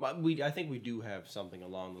 Yeah, well, I think we do have something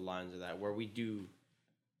along the lines of that, where we do.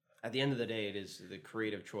 At the end of the day, it is the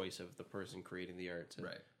creative choice of the person creating the art to,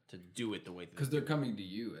 Right. to do it the way that Because they they're coming to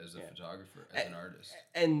you as a Yeah. photographer, as an artist.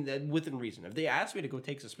 and within reason. If they ask me to go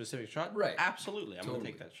take a specific shot, Right. absolutely, I'm Totally.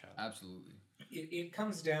 going to take that shot. Absolutely. It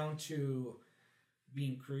comes down to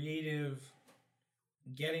being creative,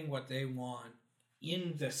 getting what they want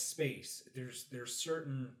in the space. There's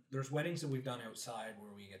weddings that we've done outside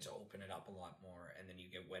where we get to open it up a lot more, and then you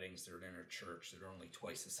get weddings that are in a church that are only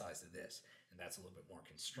twice the size of this, and that's a little bit more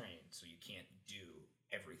constrained. So you can't do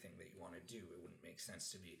everything that you want to do. It wouldn't make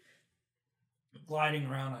sense to be gliding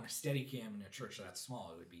around on a Steadicam in a church that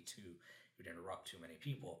small. It would be it would interrupt too many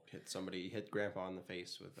people. Hit grandpa in the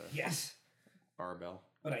face with a Yes. barbell.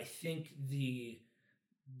 But I think the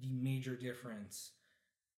major difference,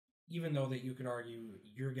 even though that you could argue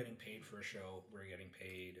you're getting paid for a show, we're getting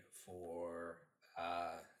paid for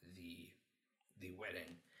the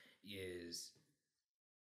wedding, is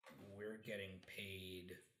we're getting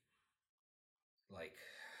paid like,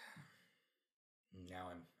 now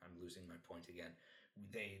I'm losing my point again.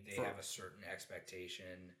 They have a certain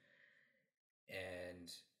expectation,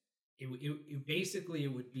 and it basically it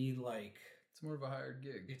would be like, It's more of a hired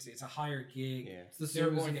gig. it's a higher gig. Yeah. It's the They're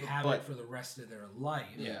same as going to if- have but- it for the rest of their life.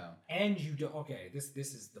 Yeah. And you do okay, this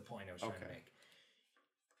is the point I was trying to Okay. make.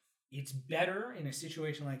 It's better in a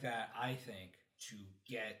situation like that, I think, to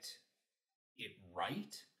get it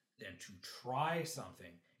right than to try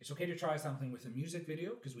something. It's okay to try something with a music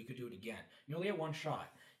video because we could do it again. You only get one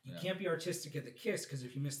shot. You Yeah. can't be artistic at the kiss because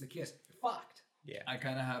if you miss the kiss, you're fucked. Yeah. I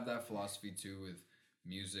kind of have that philosophy too with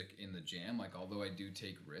music in the jam. Like, although I do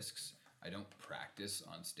take risks, I don't practice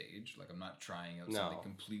on stage. Like, I'm not trying out No. something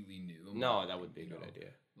completely new. I'm No, not, that would be a you good know,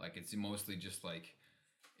 idea. Like, it's mostly just like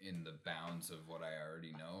in the bounds of what I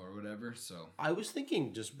already know or whatever. So I was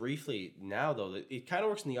thinking just briefly now, though, that it kind of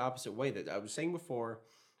works in the opposite way that I was saying before.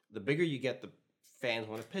 The bigger you get, the fans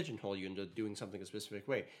want to pigeonhole you into doing something a specific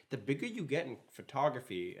way. The bigger you get in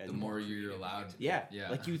photography, and the more you're allowed. yeah, Yeah.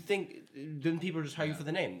 like you think, then people just hire you Yeah. for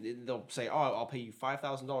the name. They'll say, "Oh, I'll pay you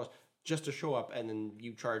 $5,000 just to show up," and then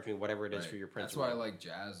you charge me whatever it is Right. for your print. That's why I like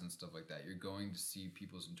jazz and stuff like that. You're going to see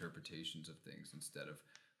people's interpretations of things instead of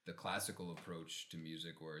the classical approach to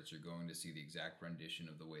music, where it's you're going to see the exact rendition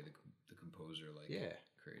of the way the composer like Yeah.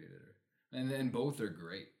 created it. And then both are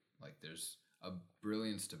great. Like, there's a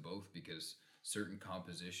brilliance to both because certain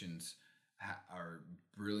compositions are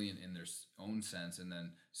brilliant in their own sense, and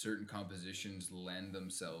then certain compositions lend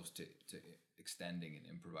themselves to extending and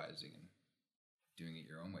improvising and doing it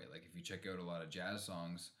your own way. Like, if you check out a lot of jazz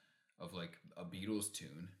songs of like a Beatles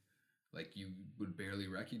tune, like you would barely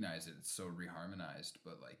recognize it. It's so reharmonized,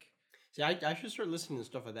 but like, See, I should start listening to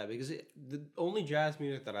stuff like that because the only jazz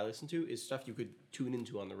music that I listen to is stuff you could tune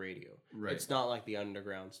into on the radio. Right. It's not like the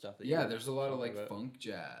underground stuff. That yeah, you're there's a lot of talking like about. funk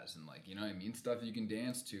jazz and like, you know what I mean, stuff you can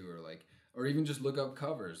dance to, or like, or even just look up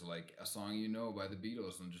covers, like a song you know by the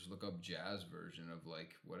Beatles, and just look up jazz version of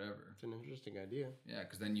like whatever. It's an interesting idea. Yeah,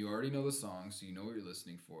 because then you already know the song, so you know what you're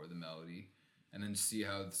listening for, the melody, and then see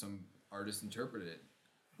how some artists interpret it.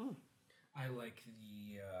 I like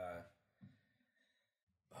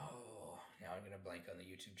now I'm gonna blank on the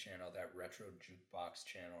YouTube channel, that retro jukebox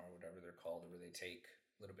channel or whatever they're called, where they take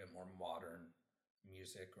a little bit more modern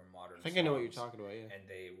music or modern. I think I know what you're songs, talking about. Yeah. And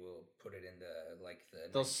they will put it in the like the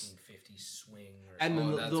They'll 1950s swing. Or And then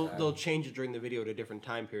Oh, something. that's they'll change it during the video to different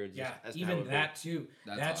time periods. Yeah, as to how even it that too.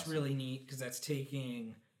 That's That's awesome. really neat because that's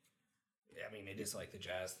taking. I mean, it is like the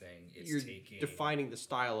jazz thing. It's You're taking defining the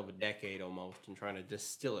style of a decade almost and trying to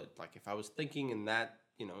distill it. Like if I was thinking in that,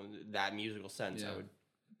 that musical sense, Yeah. I would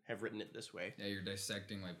have written it this way. Yeah, you're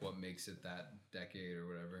dissecting like what makes it that decade or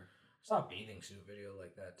whatever. I saw a bathing suit video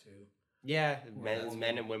like that too. Yeah, that's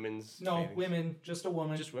men and women's. No, bathing. women, just a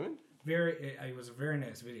woman. Just women. It was a very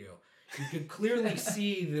nice video. You could clearly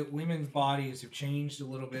see that women's bodies have changed a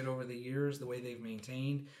little bit over the years, the way they've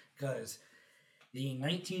maintained, because the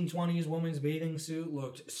 1920s woman's bathing suit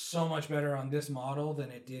looked so much better on this model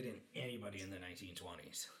than it did in anybody in the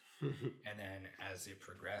 1920s. And then as it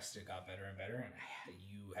progressed, it got better and better, and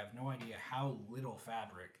you have no idea how little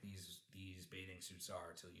fabric these bathing suits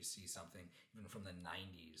are until you see something even from the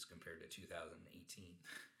 90s compared to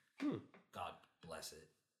 2018. God bless it.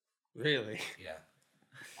 Really? Yeah.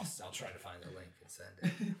 I'll try to find the link and send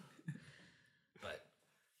it. But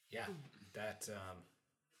yeah, that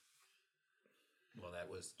that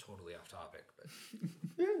was totally off topic, but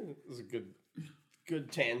Yeah, it was a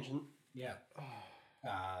good tangent. yeah.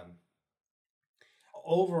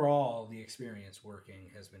 Overall, the experience working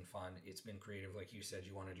has been fun. It's been creative. Like you said,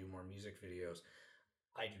 you want to do more music videos.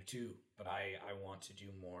 I do too, but I want to do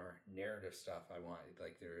more narrative stuff. I want,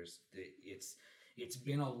 like, it's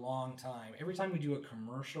been a long time. Every time we do a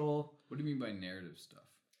commercial, What do you mean by narrative stuff?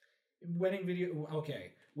 wedding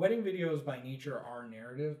videos by nature are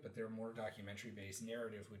narrative, but they're more documentary based.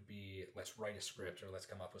 Narrative would be, let's write a script, or let's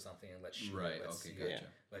come up with something and let's shoot Right, it. Let's okay, see gotcha. it.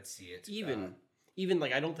 Let's see it. Even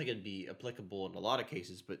like, I don't think it'd be applicable in a lot of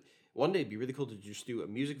cases, but one day it'd be really cool to just do a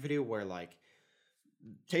music video where, like,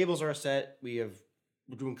 tables are set, we're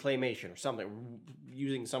doing claymation or something, we're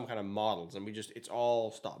using some kind of models, and it's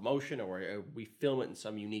all stop motion, or we film it in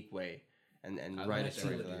some unique way and I write a Let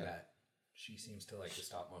story Sheila for do that. that. She seems to like the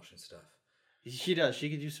stop motion stuff. She does. She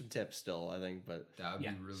could use some tips still, I think, but That would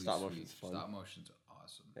Yeah, be really stop sweet. motion's fun. Stop motion's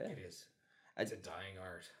awesome. yeah, It is. It's a dying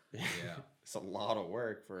art. Yeah. it's a lot of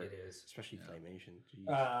work for, It is. especially claymation.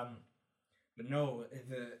 Jeez. But no,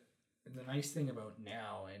 the nice thing about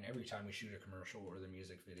now, and every time we shoot a commercial or the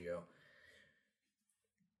music video,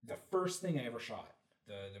 the first thing I ever shot,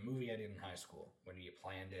 the movie I did in high school, when you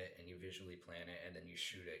planned it and you visually plan it and then you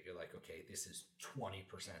shoot it, you're like, okay, this is 20%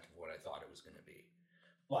 of what I thought it was going to be.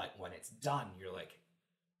 But when it's done, you're like,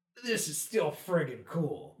 this is still friggin'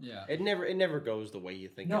 cool. Yeah. It never goes the way you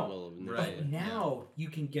think No, it will. in the right. film. But now you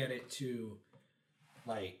can get it to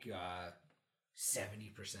like 70%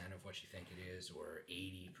 of what you think it is, or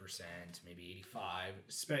 80%, maybe 85.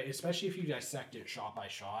 Especially if you dissect it shot by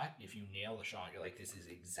shot. If you nail the shot, you're like, this is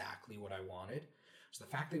exactly what I wanted. So the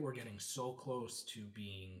fact that we're getting so close to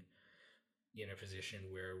being in a position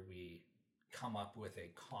where we come up with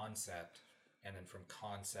a concept, and then from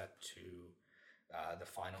concept to the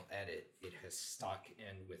final edit, it has stuck,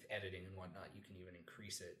 and with editing and whatnot, you can even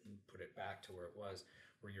increase it and put it back to where it was,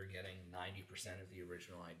 where you're getting 90% of the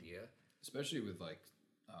original idea. Especially with like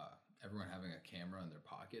everyone having a camera in their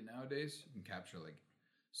pocket nowadays, you can capture like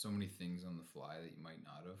so many things on the fly that you might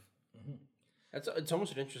not have. It's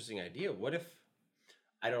almost an interesting idea. What if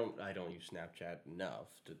I don't use Snapchat enough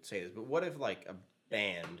to say this, but what if, like, a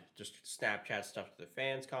band just Snapchat stuff to their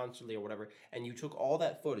fans constantly or whatever, and you took all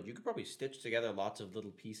that footage, you could probably stitch together lots of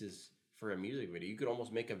little pieces for a music video. You could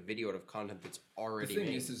almost make a video out of content that's already The thing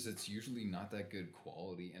made. is it's usually not that good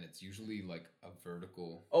quality, and it's usually like a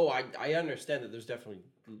vertical. Oh, I understand that there's definitely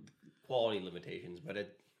quality limitations, but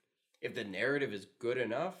if the narrative is good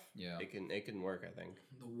enough, Yeah. it can work, I think.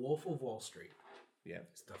 The Wolf of Wall Street Yeah.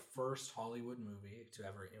 is the first Hollywood movie to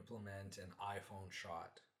ever implement an iPhone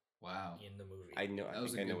shot Wow. in the movie. I That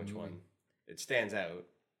was think a I know good which movie. one. It stands out.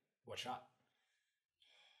 What shot?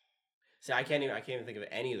 See, I can't even think of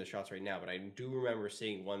any of the shots right now, but I do remember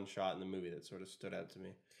seeing one shot in the movie that sort of stood out to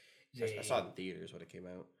me. I saw it in theaters when it came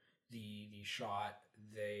out. The shot,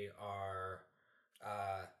 they are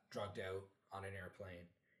drugged out on an airplane,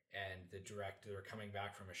 and they're coming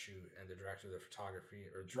back from a shoot, and the director of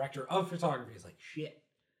photography is like, shit,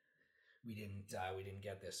 we didn't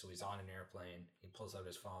get this. So he's on an airplane, he pulls out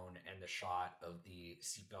his phone, and the shot of the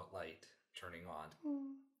seatbelt light turning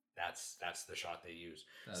on, that's the shot they use.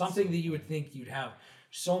 That's Something so that you would funny. think you'd have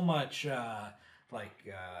so much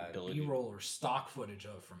Ability. B-roll or stock footage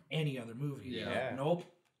of from any other movie. Yeah. Nope.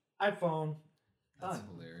 iPhone. That's Done.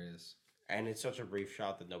 hilarious. And it's such a brief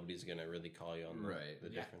shot that nobody's gonna really call you on Right. the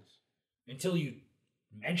Yeah. difference. Until you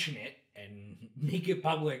mention it and make it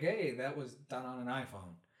public. Hey, that was done on an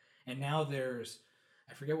iPhone. And now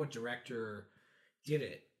I forget what director did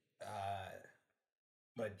it,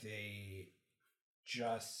 but the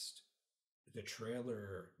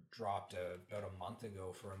trailer dropped about a month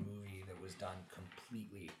ago for a movie that was done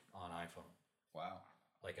completely on iPhone. Wow.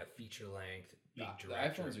 Like a feature length, big The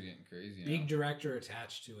director. iPhones are getting crazy Big now. director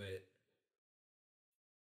attached to it.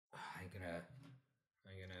 I'm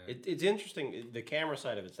It's interesting. The camera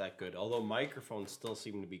side of it's that good, although microphones still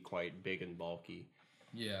seem to be quite big and bulky.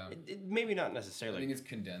 Yeah. Maybe not I necessarily. think it's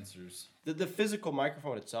condensers. The physical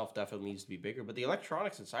microphone itself definitely needs to be bigger, but the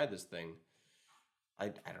electronics inside this thing, I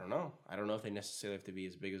don't know. I don't know if they necessarily have to be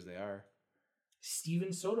as big as they are. Steven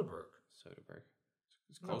Soderbergh. Soderbergh.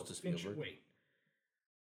 It's close to Spielberg. Wait.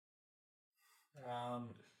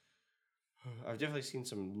 I've definitely seen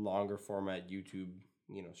some longer format YouTube,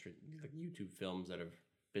 straight like YouTube films that have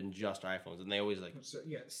been just iPhones, and they always like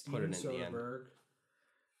Steven Soderbergh.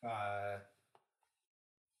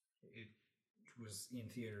 It was in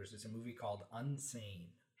theaters. It's a movie called Unsane.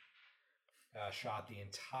 Shot the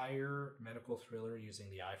entire medical thriller using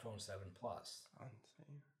the iPhone 7 Plus.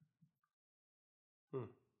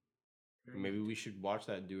 Maybe we should watch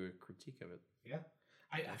that and do a critique of it. Yeah.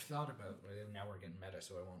 I've thought about now we're getting meta,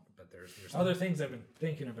 so I won't. But there's other things I've been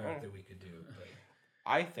thinking about that we could do. But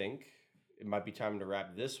I think it might be time to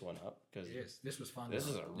wrap this one up because this was fun. This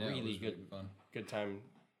is a really good time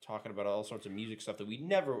talking about all sorts of music stuff that we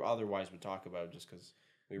never otherwise would talk about just because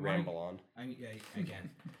we ramble on. Again,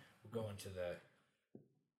 we'll go into the.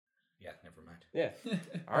 Yeah, never mind. Yeah.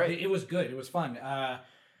 All right. It was good. It was fun.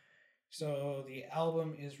 So the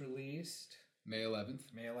album is released May 11th.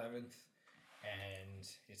 And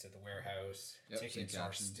it's at the warehouse. Yep, Tickets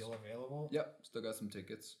are still available. Yep, still got some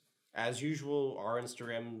tickets. As usual, our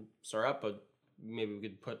Instagrams are up, but maybe we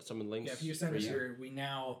could put some links. Yeah, if you send us here, we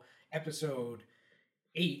now episode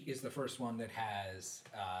 8 is the first one that has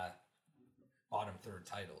bottom third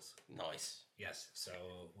titles. Nice. Yes, so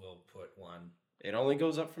we'll put one. It only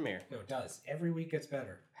goes up from here. No, it does. Every week gets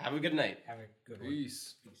better. Have a good night. Have a good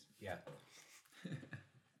Peace. one. Peace. Yeah.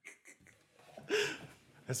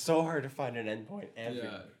 It's so hard to find an endpoint.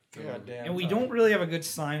 Goddamn. And we don't really have a good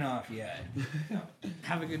sign off yet.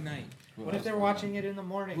 Have a good night. What if they're watching it in the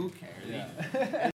morning? Who cares? Yeah.